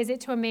profit is it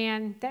to a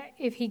man that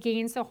if he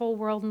gains the whole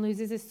world and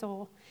loses his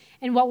soul?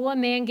 And what will a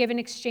man give in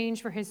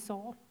exchange for his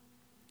soul?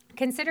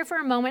 Consider for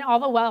a moment all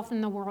the wealth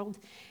in the world.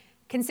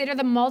 Consider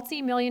the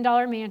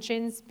multi-million-dollar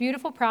mansions,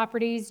 beautiful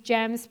properties,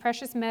 gems,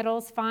 precious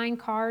metals, fine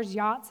cars,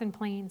 yachts, and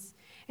planes.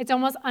 It's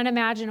almost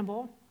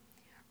unimaginable.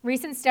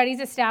 Recent studies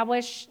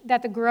establish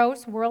that the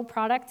gross world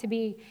product to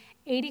be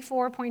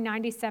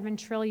 $84.97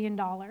 trillion.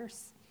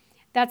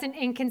 That's an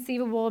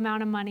inconceivable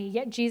amount of money.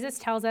 Yet Jesus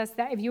tells us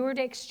that if you were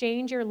to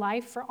exchange your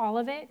life for all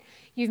of it,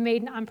 you've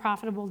made an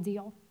unprofitable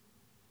deal."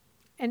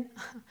 And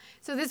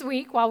so this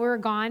week, while we were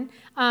gone,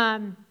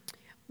 I'm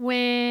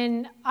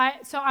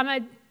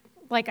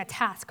a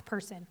task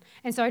person,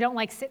 and so I don't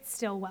like sit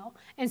still well.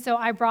 And so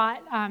I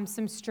brought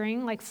some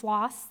string, like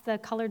floss, the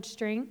colored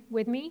string,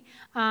 with me.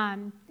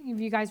 If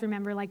you guys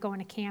remember like going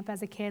to camp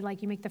as a kid,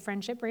 like you make the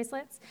friendship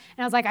bracelets.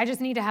 And I was like, I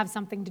just need to have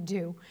something to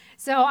do.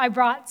 So I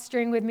brought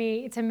string with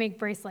me to make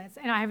bracelets,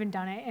 and I haven't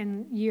done it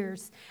in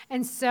years.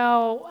 And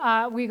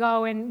so we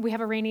go and we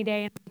have a rainy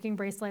day and making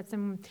bracelets,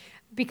 and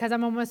because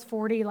I'm almost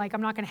 40, like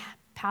I'm not going to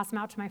pass them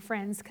out to my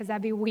friends because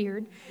that'd be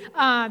weird.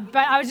 But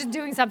I was just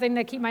doing something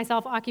to keep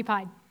myself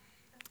occupied.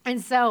 And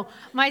so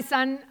my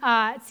son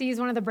sees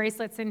one of the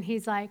bracelets and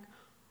he's like,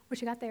 "What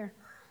you got there?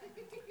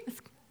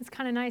 It's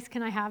kind of nice.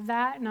 Can I have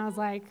that?" And I was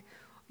like,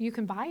 "You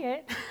can buy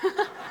it."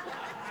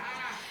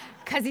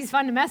 Because he's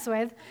fun to mess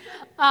with.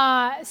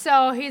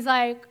 So he's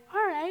like,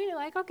 "All right,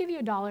 like I'll give you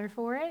 $1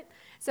 for it."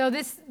 So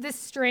this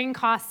string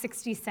costs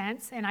 60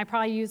 cents, and I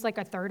probably used like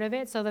a third of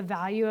it. So the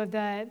value of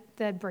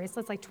the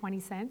bracelet's like 20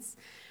 cents.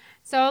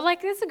 So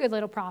like this is a good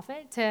little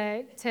profit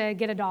to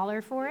get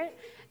 $1 for it.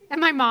 And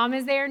my mom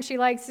is there, and she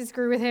likes to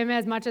screw with him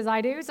as much as I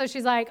do. So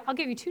she's like, "I'll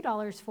give you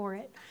 $2 for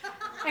it."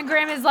 And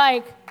Grandma's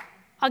like,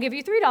 "I'll give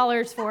you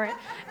 $3 for it."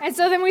 And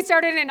so then we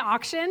started an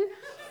auction.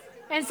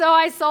 And so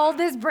I sold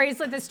this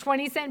bracelet, this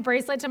 20-cent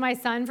bracelet, to my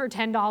son for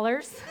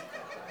 $10.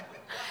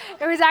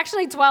 It was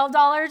actually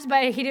 $12,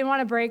 but he didn't want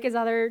to break his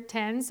other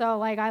 10, so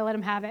like I let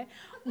him have it.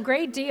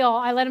 Great deal.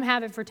 I let him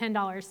have it for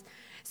 $10.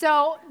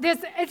 So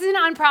it's an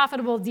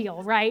unprofitable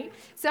deal, right?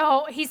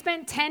 So he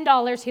spent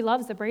 $10. He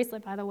loves the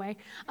bracelet, by the way.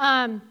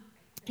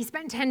 He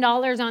spent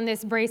 $10 on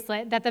this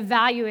bracelet that the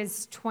value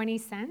is 20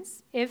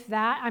 cents, if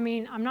that. I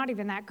mean, I'm not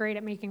even that great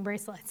at making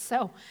bracelets,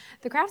 so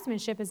the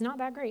craftsmanship is not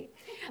that great.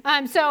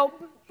 So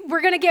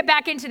we're going to get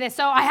back into this.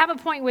 So I have a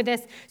point with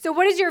this. So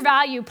what is your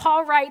value?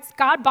 Paul writes,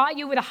 God bought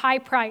you with a high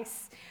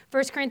price.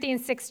 1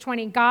 Corinthians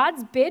 6:20,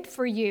 God's bid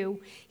for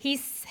you,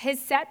 his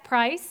set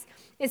price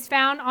is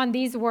found on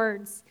these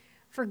words.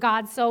 For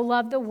God so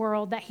loved the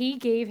world that he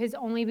gave his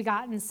only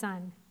begotten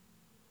son.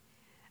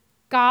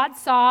 God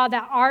saw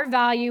that our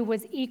value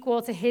was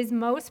equal to his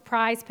most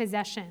prized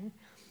possession.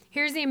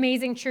 Here's the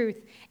amazing truth.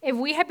 If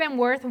we had been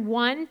worth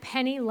 1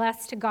 penny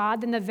less to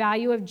God than the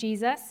value of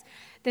Jesus,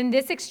 then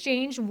this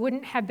exchange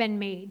wouldn't have been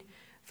made.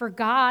 For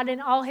God,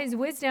 in all his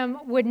wisdom,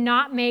 would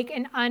not make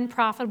an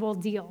unprofitable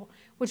deal,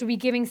 which would be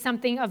giving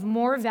something of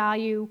more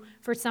value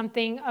for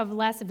something of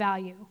less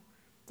value.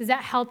 Does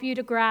that help you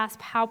to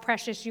grasp how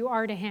precious you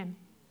are to him?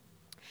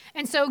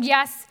 And so,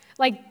 yes,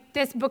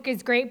 this book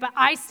is great, but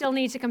I still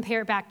need to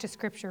compare it back to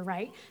Scripture,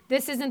 right?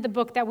 This isn't the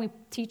book that we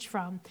teach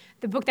from.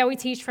 The book that we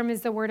teach from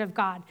is the Word of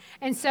God.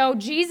 And so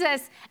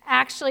Jesus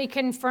actually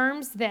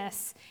confirms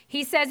this.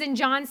 He says in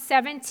John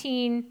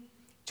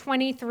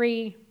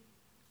 17:23,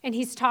 and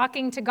he's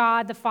talking to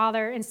God the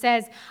Father and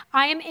says,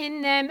 I am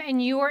in them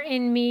and you are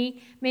in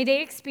me. May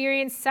they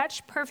experience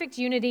such perfect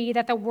unity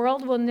that the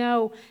world will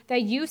know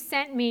that you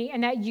sent me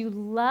and that you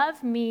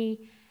love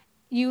me.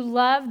 You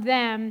love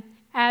them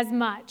as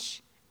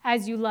much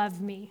as you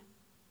love me.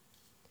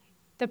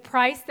 The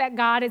price that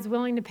God is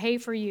willing to pay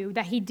for you,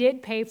 that he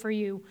did pay for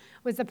you,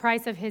 was the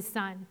price of his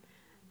son.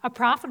 A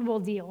profitable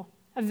deal,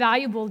 a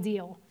valuable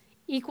deal,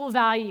 equal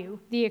value,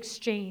 the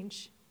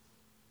exchange.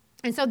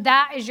 And so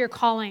that is your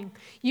calling.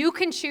 You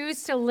can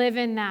choose to live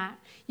in that.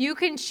 You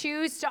can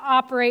choose to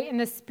operate in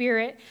the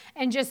Spirit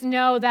and just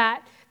know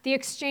that the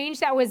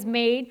exchange that was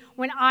made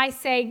when I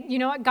say, you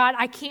know what, God,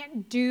 I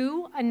can't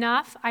do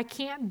enough. I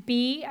can't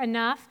be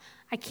enough.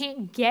 I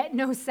can't get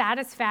no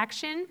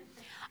satisfaction.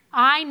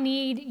 I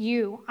need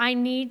you. I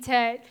need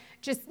to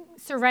just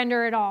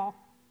surrender it all.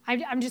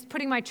 I'm just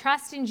putting my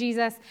trust in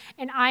Jesus,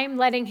 and I'm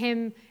letting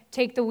him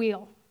take the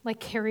wheel, like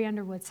Carrie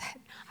Underwood said.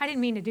 I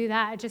didn't mean to do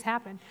that. It just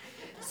happened.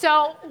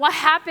 So what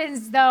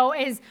happens, though,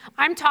 is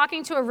I'm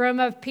talking to a room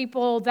of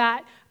people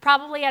that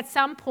probably at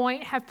some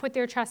point have put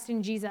their trust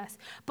in Jesus.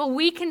 But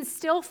we can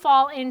still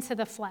fall into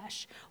the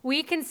flesh.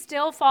 We can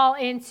still fall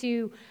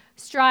into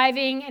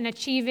striving and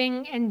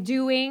achieving and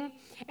doing.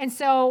 And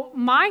so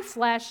my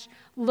flesh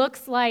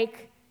looks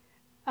like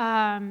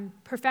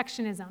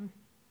perfectionism.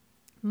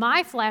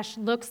 My flesh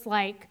looks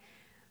like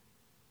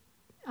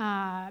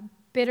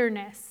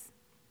bitterness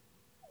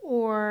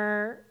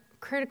or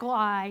critical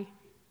eye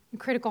and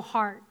critical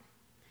heart.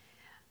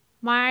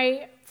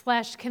 My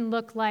flesh can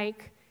look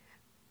like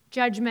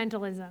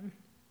judgmentalism.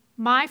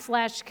 My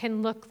flesh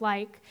can look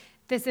like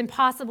this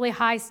impossibly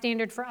high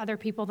standard for other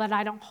people that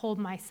I don't hold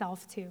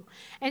myself to.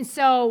 And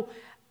so,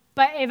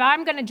 but if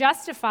I'm going to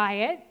justify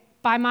it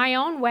by my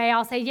own way,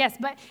 I'll say, yes,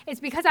 but it's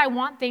because I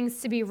want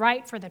things to be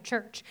right for the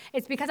church.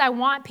 It's because I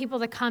want people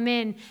to come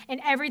in and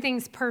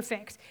everything's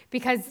perfect.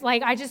 Because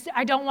I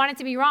don't want it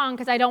to be wrong,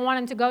 because I don't want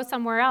them to go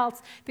somewhere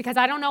else, because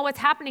I don't know what's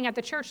happening at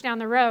the church down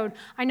the road.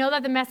 I know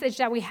that the message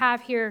that we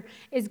have here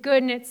is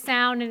good and it's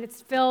sound and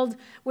it's filled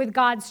with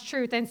God's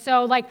truth. And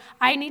so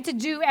I need to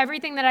do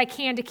everything that I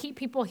can to keep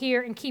people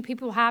here and keep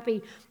people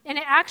happy. And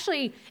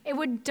it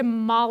would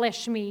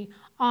demolish me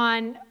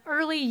on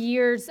early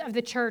years of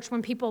the church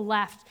when people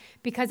left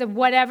because of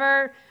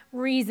whatever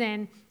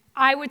reason.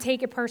 I would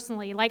take it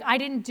personally. I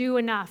didn't do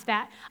enough,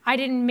 that I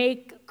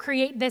didn't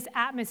create this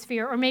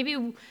atmosphere, or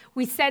maybe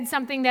we said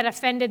something that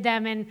offended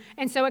them.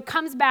 And so it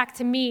comes back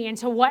to me and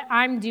to what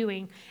I'm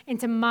doing,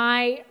 into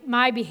my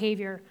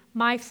behavior,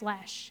 my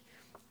flesh.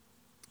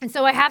 And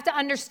so I have to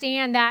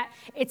understand that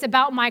it's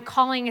about my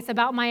calling, it's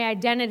about my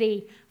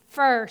identity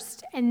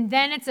first, and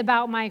then it's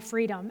about my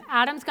freedom.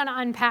 Adam's going to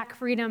unpack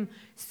freedom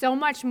so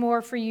much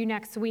more for you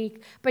next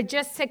week, but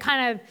just to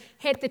kind of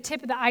hit the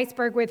tip of the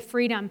iceberg with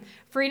freedom.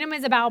 Freedom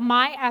is about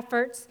my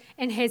efforts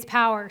and his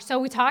power. So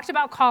we talked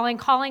about calling.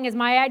 Calling is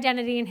my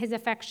identity and his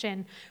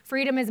affection.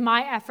 Freedom is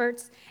my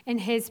efforts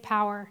and his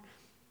power.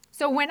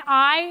 So when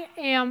I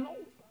am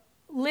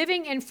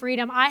living in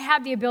freedom, I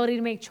have the ability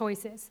to make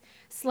choices.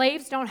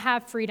 Slaves don't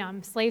have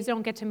freedom. Slaves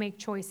don't get to make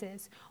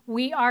choices.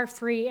 We are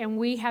free, and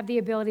we have the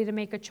ability to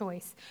make a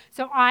choice.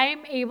 So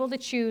I'm able to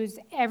choose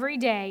every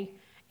day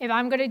if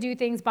I'm going to do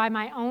things by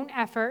my own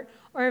effort,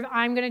 or if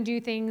I'm going to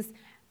do things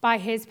by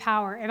his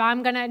power. If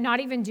I'm going to not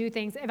even do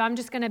things, if I'm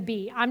just going to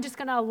be. I'm just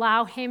going to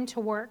allow him to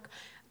work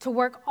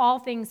all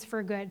things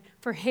for good,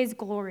 for his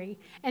glory.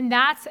 And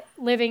that's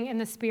living in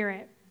the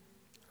Spirit.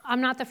 I'm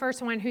not the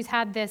first one who's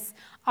had this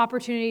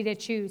opportunity to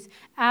choose.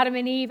 Adam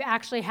and Eve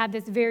actually had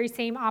this very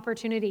same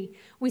opportunity.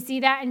 We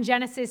see that in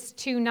Genesis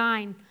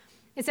 2:9.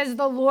 It says,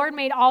 the Lord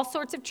made all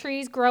sorts of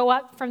trees grow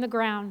up from the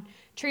ground,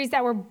 trees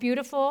that were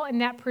beautiful and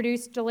that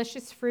produced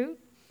delicious fruit.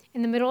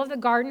 In the middle of the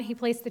garden, he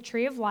placed the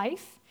tree of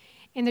life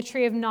and the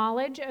tree of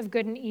knowledge of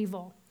good and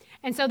evil.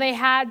 And so they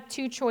had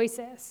two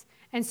choices.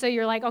 And so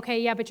you're like, okay,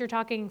 yeah, but you're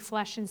talking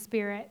flesh and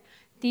spirit.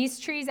 These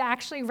trees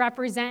actually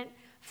represent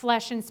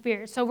flesh and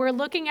spirit. So we're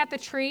looking at the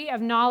tree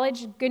of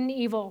knowledge, good and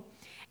evil.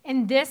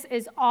 And this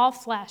is all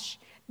flesh.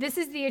 This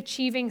is the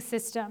achieving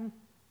system.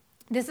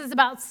 This is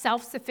about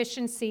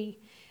self-sufficiency.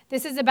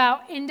 This is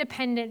about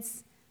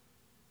independence.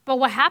 But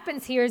what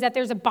happens here is that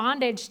there's a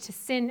bondage to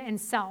sin and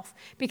self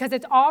because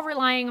it's all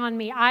relying on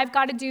me. I've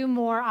got to do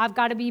more. I've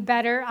got to be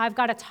better. I've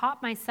got to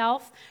top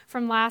myself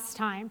from last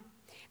time.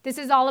 This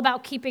is all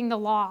about keeping the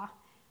law.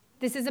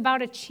 This is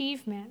about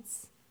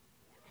achievements.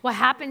 What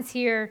happens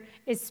here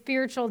is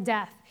spiritual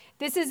death.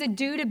 This is a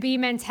do to be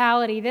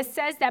mentality. This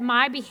says that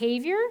my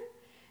behavior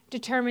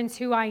determines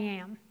who I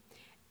am.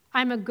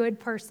 I'm a good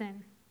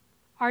person.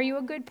 Are you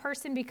a good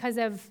person because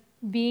of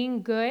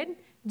being good,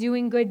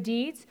 doing good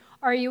deeds?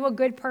 Are you a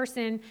good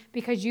person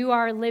because you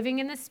are living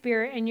in the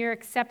Spirit and you're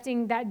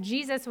accepting that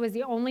Jesus was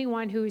the only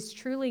one who is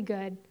truly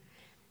good?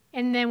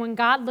 And then when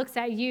God looks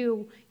at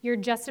you, you're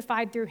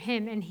justified through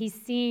him and he's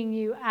seeing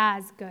you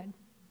as good.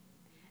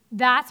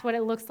 That's what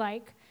it looks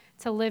like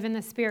to live in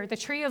the Spirit. The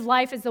tree of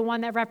life is the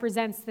one that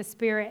represents the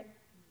Spirit.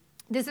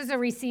 This is a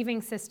receiving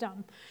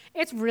system.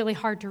 It's really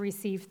hard to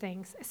receive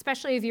things,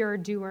 especially if you're a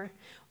doer.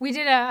 We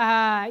did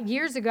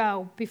years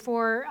ago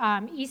before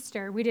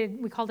Easter. We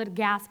called it a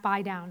gas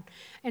buy down,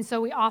 and so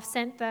we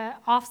offset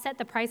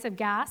the price of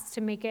gas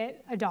to make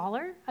it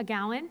 $1 a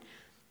gallon.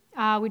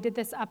 We did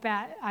this up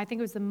at, I think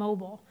it was the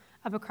Mobile,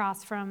 up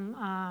across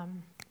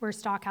from where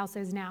Stockhouse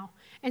is now.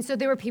 And so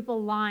there were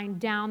people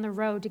lined down the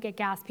road to get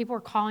gas. People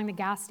were calling the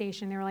gas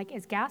station. They were like,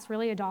 is gas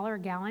really $1 a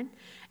gallon?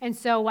 And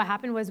so what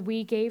happened was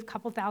we gave a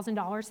couple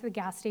 $1,000s to the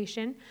gas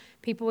station.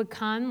 People would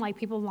come, like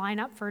people line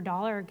up for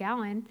 $1 a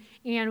gallon.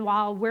 And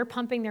while we're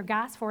pumping their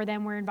gas for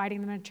them, we're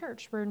inviting them to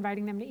church. We're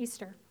inviting them to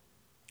Easter.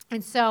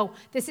 And so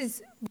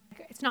it's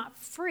not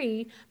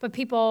free, but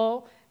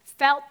people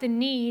felt the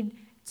need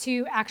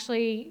to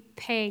actually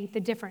pay the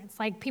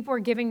difference. Like people were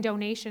giving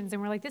donations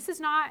and we're like,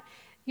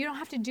 you don't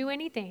have to do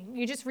anything.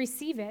 You just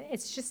receive it.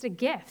 It's just a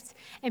gift.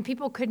 And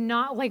people could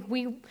not,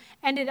 we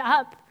ended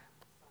up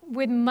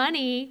with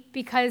money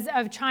because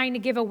of trying to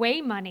give away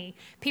money.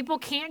 People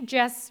can't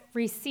just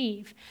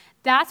receive.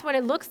 That's what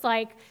it looks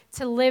like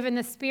to live in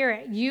the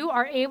Spirit. You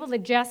are able to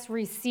just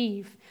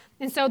receive.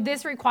 And so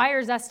this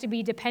requires us to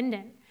be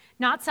dependent,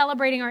 not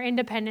celebrating our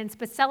independence,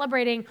 but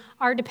celebrating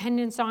our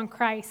dependence on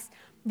Christ.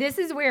 This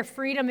is where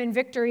freedom and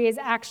victory is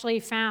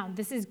actually found.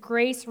 This is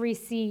grace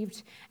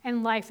received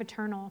and life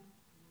eternal.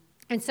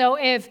 And so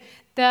if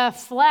the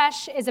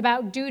flesh is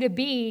about do to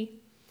be,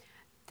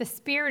 the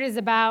Spirit is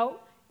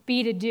about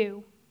be to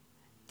do.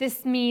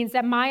 This means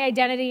that my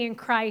identity in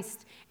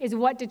Christ is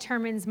what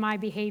determines my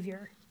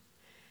behavior.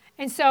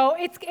 And so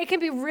it can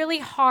be really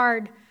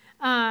hard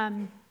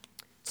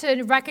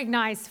to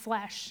recognize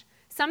flesh.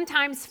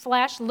 Sometimes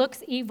flesh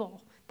looks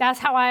evil. That's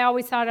how I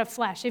always thought of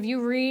flesh. If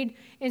you read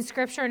in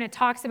Scripture and it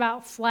talks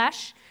about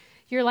flesh,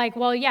 you're like,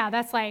 well, yeah,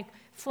 that's like,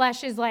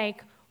 flesh is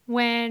like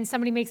when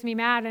somebody makes me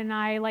mad and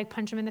I like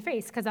punch them in the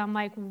face because I'm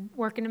like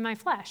working in my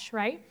flesh,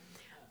 right?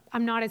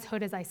 I'm not as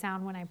hood as I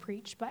sound when I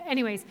preach. But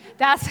anyways,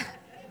 that's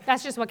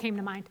just what came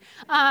to mind.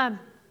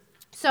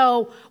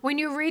 So when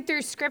you read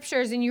through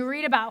scriptures and you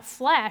read about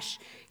flesh,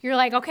 you're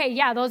like, okay,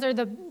 yeah, those are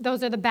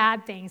the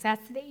bad things.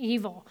 That's the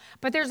evil.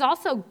 But there's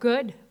also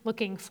good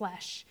looking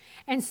flesh.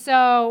 And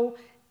so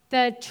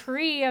the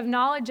tree of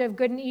knowledge of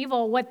good and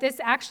evil, what this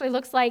actually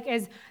looks like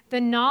is the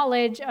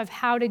knowledge of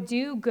how to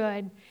do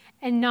good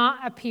and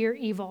not appear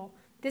evil.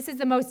 This is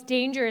the most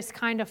dangerous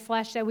kind of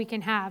flesh that we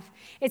can have.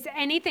 It's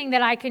anything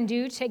that I can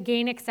do to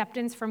gain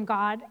acceptance from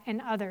God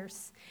and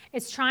others.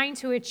 It's trying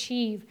to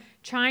achieve,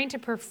 trying to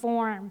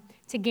perform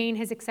to gain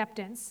his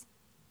acceptance.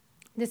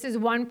 This is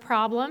one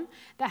problem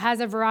that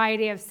has a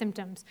variety of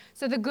symptoms.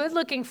 So the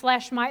good-looking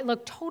flesh might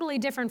look totally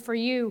different for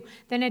you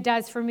than it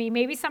does for me.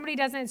 Maybe somebody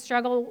doesn't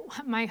struggle,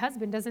 my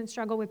husband doesn't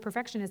struggle with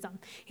perfectionism.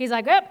 He's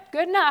like,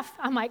 good enough.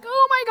 I'm like,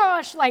 oh my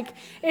gosh, like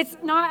it's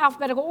not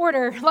alphabetical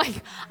order.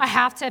 Like I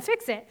have to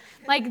fix it.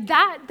 Like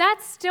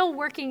that's still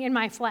working in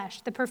my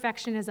flesh, the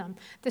perfectionism,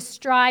 the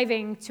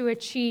striving to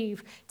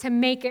achieve, to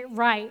make it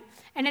right.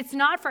 And it's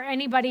not for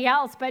anybody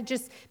else, but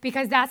just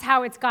because that's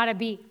how it's got to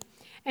be.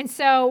 And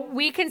so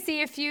we can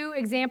see a few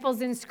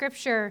examples in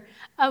Scripture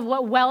of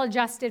what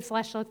well-adjusted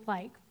flesh looked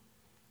like.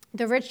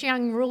 The rich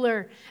young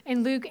ruler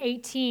in Luke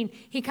 18,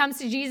 he comes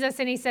to Jesus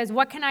and he says,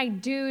 what can I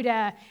do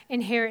to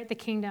inherit the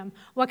kingdom?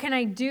 What can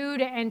I do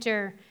to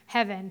enter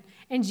heaven?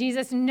 And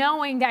Jesus,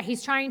 knowing that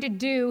he's trying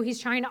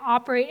to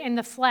operate in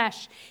the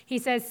flesh, he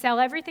says, sell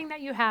everything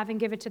that you have and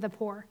give it to the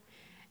poor.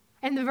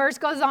 And the verse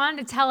goes on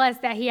to tell us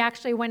that he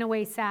actually went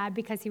away sad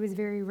because he was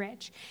very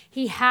rich.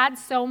 He had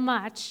so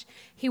much.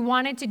 He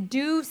wanted to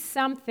do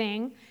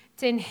something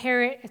to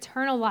inherit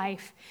eternal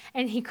life,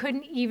 and he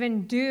couldn't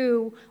even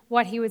do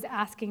what he was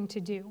asking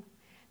to do.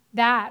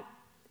 That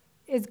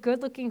is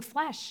good-looking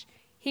flesh.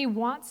 He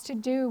wants to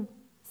do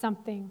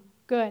something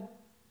good.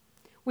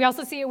 We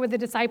also see it with the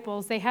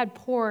disciples. They had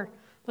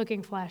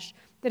poor-looking flesh.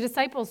 The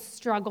disciples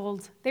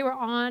struggled. They were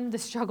on the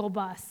struggle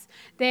bus.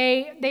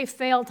 They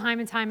failed time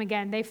and time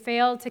again. They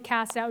failed to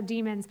cast out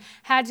demons,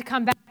 had to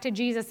come back to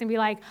Jesus and be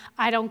like,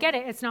 I don't get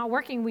it. It's not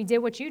working. We did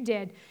what you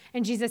did.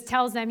 And Jesus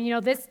tells them,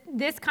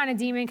 this kind of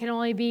demon can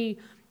only be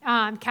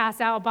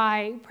cast out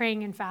by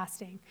praying and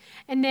fasting.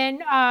 And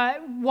then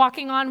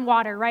walking on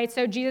water, right?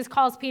 So Jesus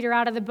calls Peter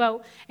out of the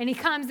boat, and he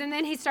comes, and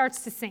then he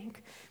starts to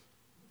sink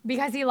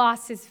because he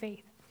lost his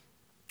faith.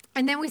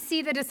 And then we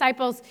see the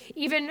disciples,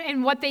 even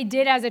in what they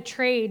did as a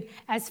trade,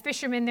 as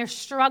fishermen, they're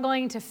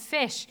struggling to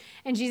fish.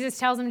 And Jesus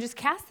tells them, just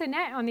cast the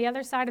net on the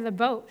other side of the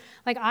boat.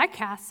 Like, I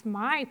cast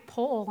my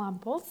pole on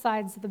both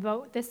sides of the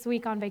boat this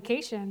week on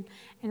vacation,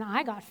 and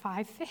I got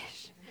 5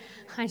 fish.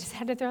 I just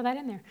had to throw that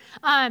in there.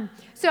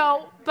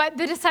 But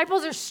the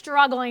disciples are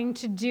struggling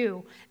to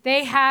do.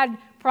 They had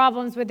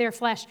problems with their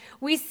flesh.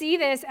 We see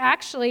this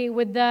actually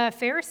with the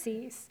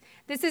Pharisees.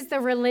 This is the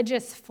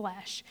religious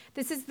flesh.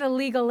 This is the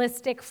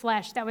legalistic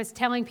flesh that was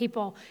telling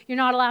people, you're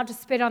not allowed to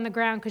spit on the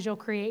ground because you'll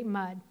create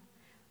mud.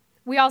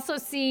 We also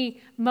see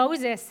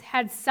Moses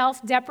had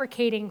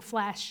self-deprecating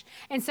flesh.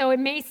 And so it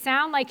may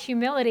sound like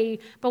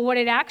humility, but what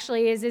it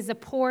actually is a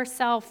poor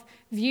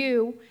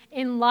self-view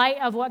in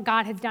light of what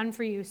God has done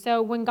for you.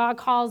 So when God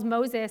calls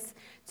Moses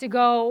to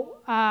go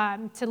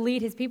to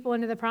lead his people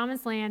into the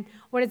promised land,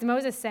 what does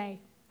Moses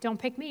say? Don't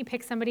pick me,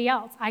 pick somebody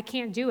else. I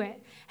can't do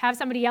it. Have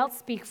somebody else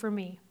speak for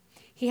me.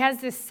 He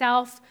has this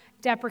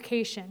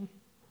self-deprecation.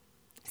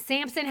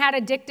 Samson had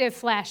addictive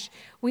flesh.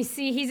 We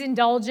see he's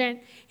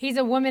indulgent. He's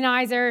a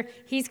womanizer.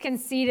 He's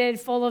conceited,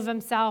 full of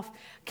himself.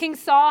 King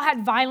Saul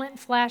had violent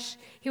flesh.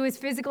 He was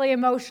physically,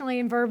 emotionally,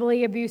 and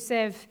verbally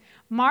abusive.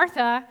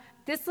 Martha,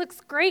 this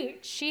looks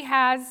great. She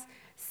has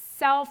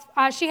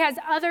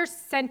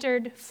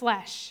other-centered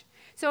flesh.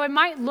 So it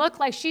might look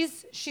like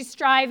she's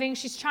striving,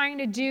 she's trying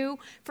to do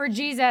for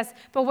Jesus,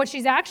 but what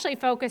she's actually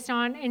focused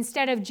on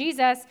instead of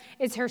Jesus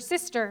is her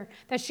sister,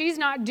 that she's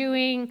not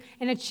doing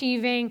and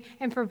achieving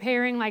and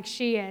preparing like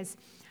she is.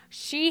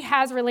 She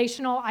has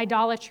relational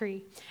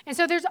idolatry. And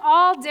so there's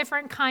all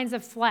different kinds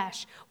of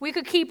flesh. We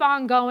could keep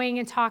on going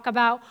and talk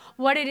about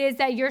what it is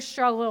that you're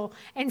struggling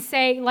and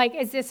say, like,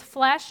 is this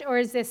flesh or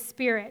is this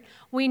spirit?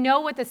 We know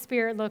what the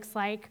spirit looks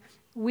like.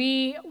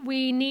 We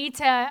need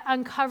to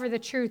uncover the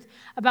truth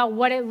about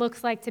what it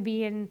looks like to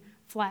be in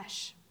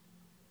flesh.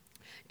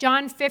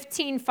 John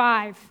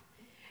 15:5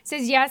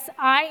 says, yes,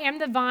 I am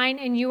the vine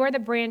and you are the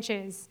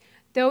branches.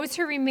 Those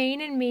who remain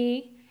in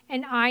me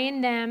and I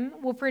in them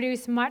will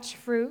produce much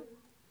fruit.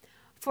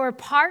 For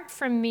apart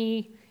from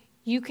me,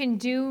 you can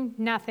do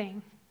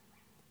nothing.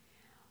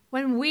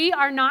 When we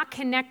are not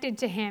connected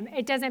to him,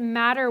 it doesn't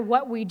matter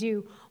what we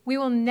do. We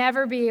will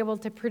never be able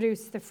to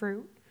produce the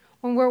fruit.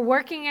 When we're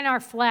working in our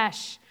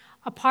flesh,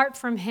 apart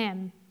from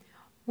him,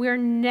 we're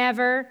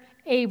never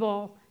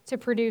able to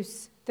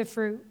produce the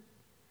fruit.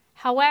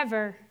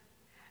 However,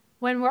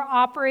 when we're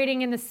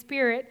operating in the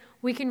Spirit,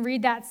 we can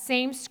read that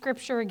same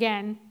scripture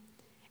again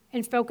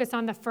and focus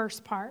on the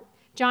first part.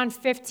 John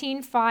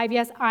 15:5,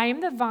 yes, I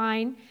am the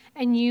vine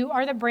and you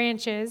are the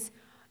branches.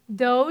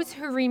 Those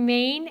who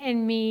remain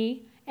in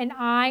me and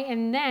I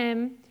in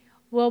them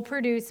will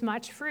produce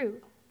much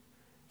fruit.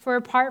 For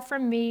apart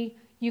from me,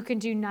 you can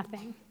do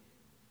nothing.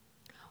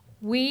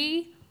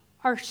 We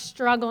are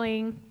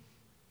struggling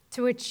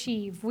to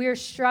achieve. We are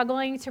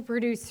struggling to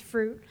produce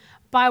fruit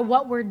by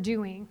what we're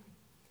doing.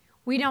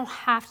 We don't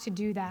have to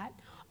do that.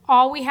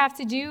 All we have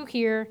to do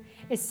here,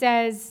 it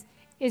says,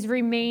 is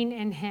remain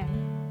in him.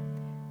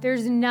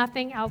 There's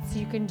nothing else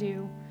you can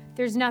do.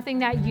 There's nothing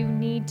that you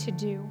need to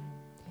do.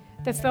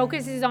 The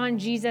focus is on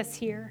Jesus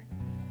here.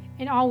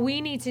 And all we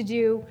need to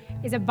do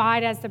is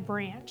abide as the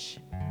branch.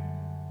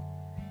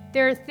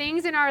 There are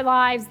things in our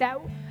lives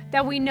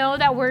that we know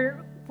that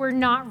we're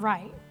not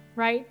right?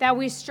 That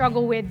we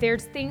struggle with.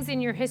 There's things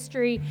in your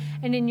history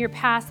and in your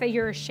past that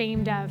you're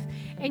ashamed of.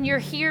 And you're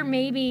here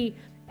maybe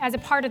as a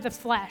part of the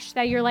flesh,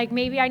 that you're like,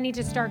 maybe I need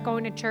to start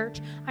going to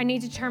church. I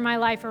need to turn my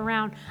life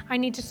around. I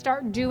need to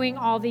start doing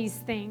all these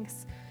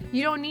things.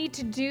 You don't need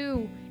to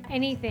do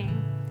anything.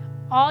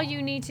 All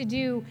you need to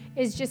do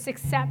is just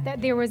accept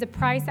that there was a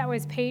price that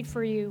was paid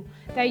for you,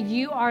 that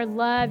you are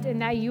loved and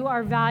that you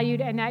are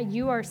valued and that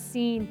you are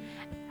seen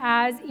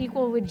as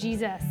equal with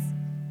Jesus.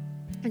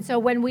 And so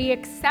when we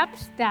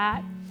accept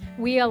that,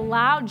 we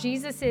allow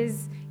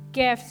Jesus's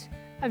gift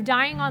of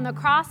dying on the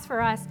cross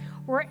for us,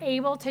 we're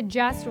able to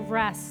just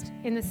rest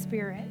in the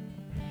Spirit.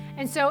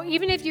 And so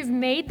even if you've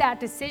made that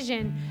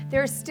decision,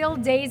 there are still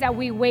days that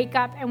we wake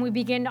up and we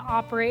begin to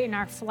operate in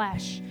our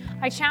flesh.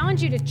 I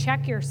challenge you to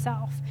check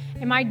yourself.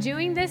 Am I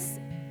doing this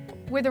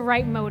with the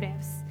right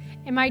motives?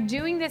 Am I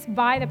doing this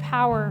by the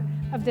power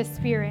of the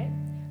Spirit,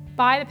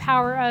 by the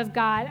power of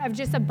God, of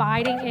just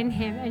abiding in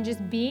him and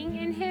just being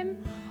in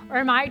him? Or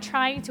am I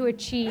trying to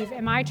achieve?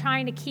 Am I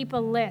trying to keep a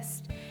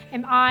list?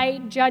 Am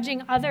I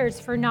judging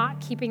others for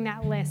not keeping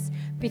that list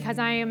because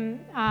I am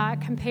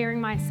comparing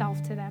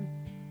myself to them?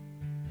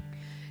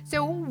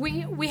 So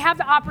we have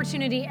the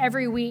opportunity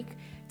every week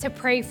to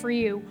pray for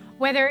you,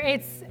 whether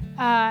it's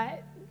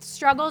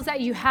struggles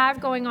that you have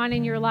going on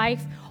in your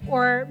life,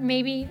 or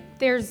maybe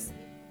there's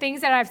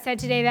things that I've said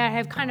today that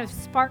have kind of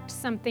sparked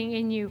something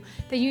in you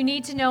that you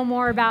need to know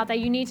more about, that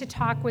you need to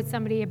talk with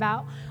somebody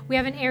about, we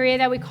have an area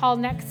that we call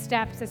Next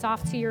Steps. It's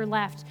off to your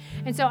left.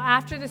 And so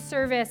after the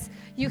service,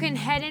 you can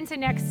head into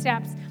Next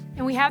Steps,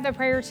 and we have the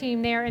prayer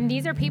team there. And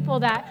these are people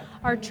that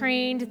are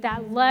trained,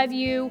 that love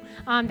you,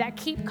 that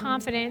keep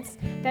confidence,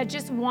 that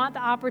just want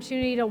the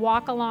opportunity to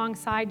walk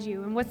alongside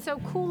you. And what's so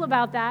cool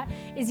about that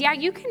is, yeah,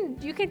 you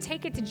can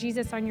take it to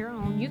Jesus on your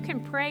own. You can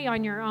pray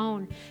on your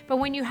own. But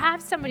when you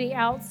have somebody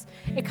else,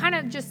 it kind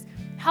of just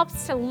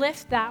helps to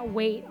lift that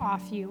weight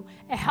off you.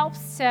 It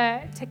helps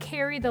to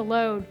carry the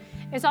load.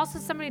 It's also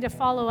somebody to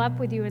follow up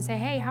with you and say,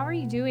 hey, how are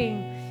you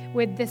doing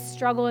with this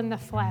struggle in the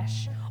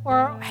flesh?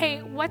 Or,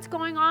 hey, what's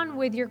going on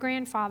with your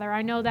grandfather?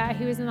 I know that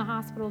he was in the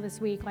hospital this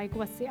week. Like,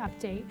 what's the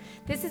update?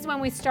 This is when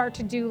we start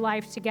to do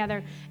life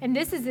together. And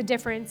this is the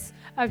difference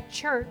of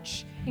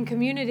church and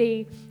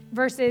community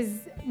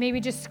versus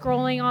maybe just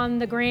scrolling on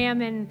the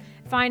gram and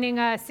finding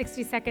a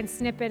 60-second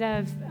snippet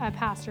of a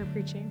pastor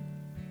preaching.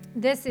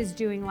 This is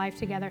doing life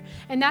together.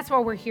 And that's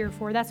what we're here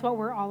for. That's what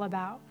we're all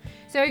about.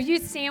 So if you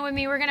stand with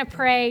me, we're going to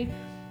pray.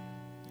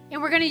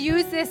 And we're going to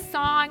use this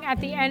song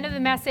at the end of the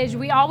message.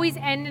 We always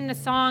end in a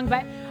song,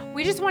 but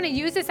we just want to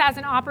use this as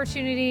an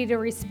opportunity to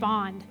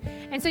respond.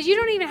 And so you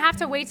don't even have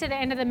to wait to the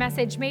end of the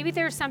message. Maybe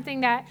there's something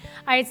that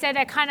I had said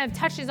that kind of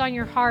touches on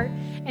your heart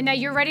and that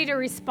you're ready to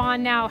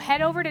respond now.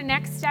 Head over to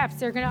Next Steps.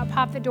 They're going to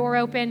pop the door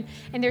open,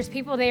 and there's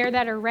people there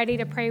that are ready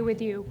to pray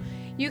with you.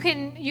 You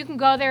can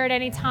go there at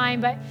any time,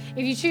 but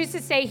if you choose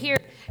to stay here,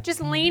 just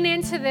lean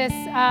into this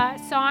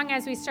song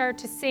as we start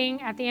to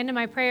sing at the end of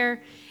my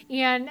prayer,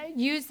 and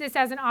use this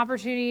as an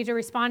opportunity to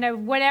respond to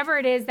whatever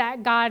it is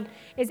that God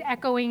is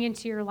echoing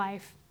into your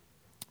life.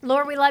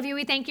 Lord, we love you.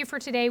 We thank you for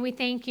today. We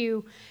thank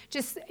you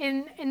just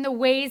in the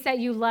ways that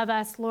you love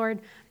us,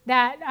 Lord,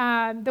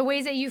 that the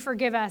ways that you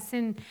forgive us,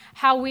 and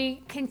how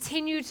we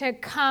continue to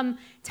come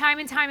time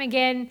and time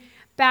again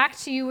back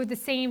to you with the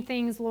same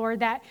things, Lord,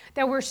 that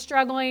we're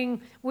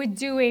struggling with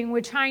doing,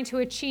 with trying to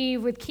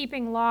achieve, with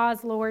keeping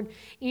laws, Lord.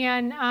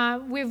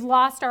 And we've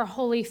lost our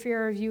holy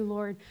fear of you,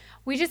 Lord.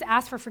 We just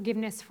ask for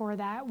forgiveness for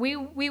that.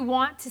 We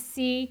want to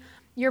see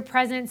your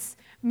presence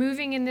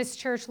moving in this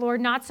church,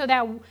 Lord, not so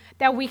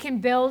that we can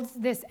build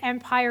this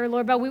empire,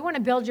 Lord, but we want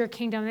to build your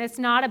kingdom. It's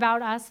not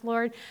about us,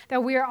 Lord,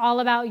 that we are all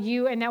about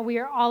you and that we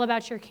are all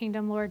about your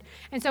kingdom, Lord.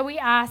 And so we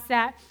ask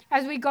that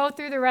as we go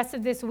through the rest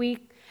of this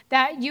week,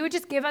 that you would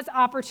just give us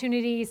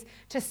opportunities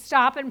to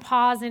stop and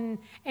pause and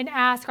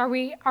ask, are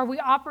we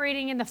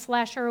operating in the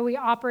flesh, or are we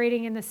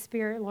operating in the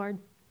spirit, Lord?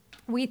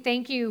 We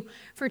thank you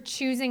for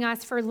choosing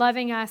us, for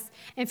loving us,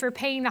 and for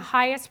paying the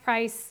highest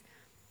price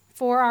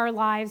for our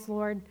lives,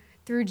 Lord,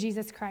 through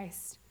Jesus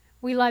Christ.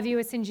 We love you.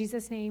 It's in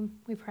Jesus' name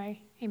we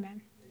pray.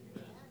 Amen.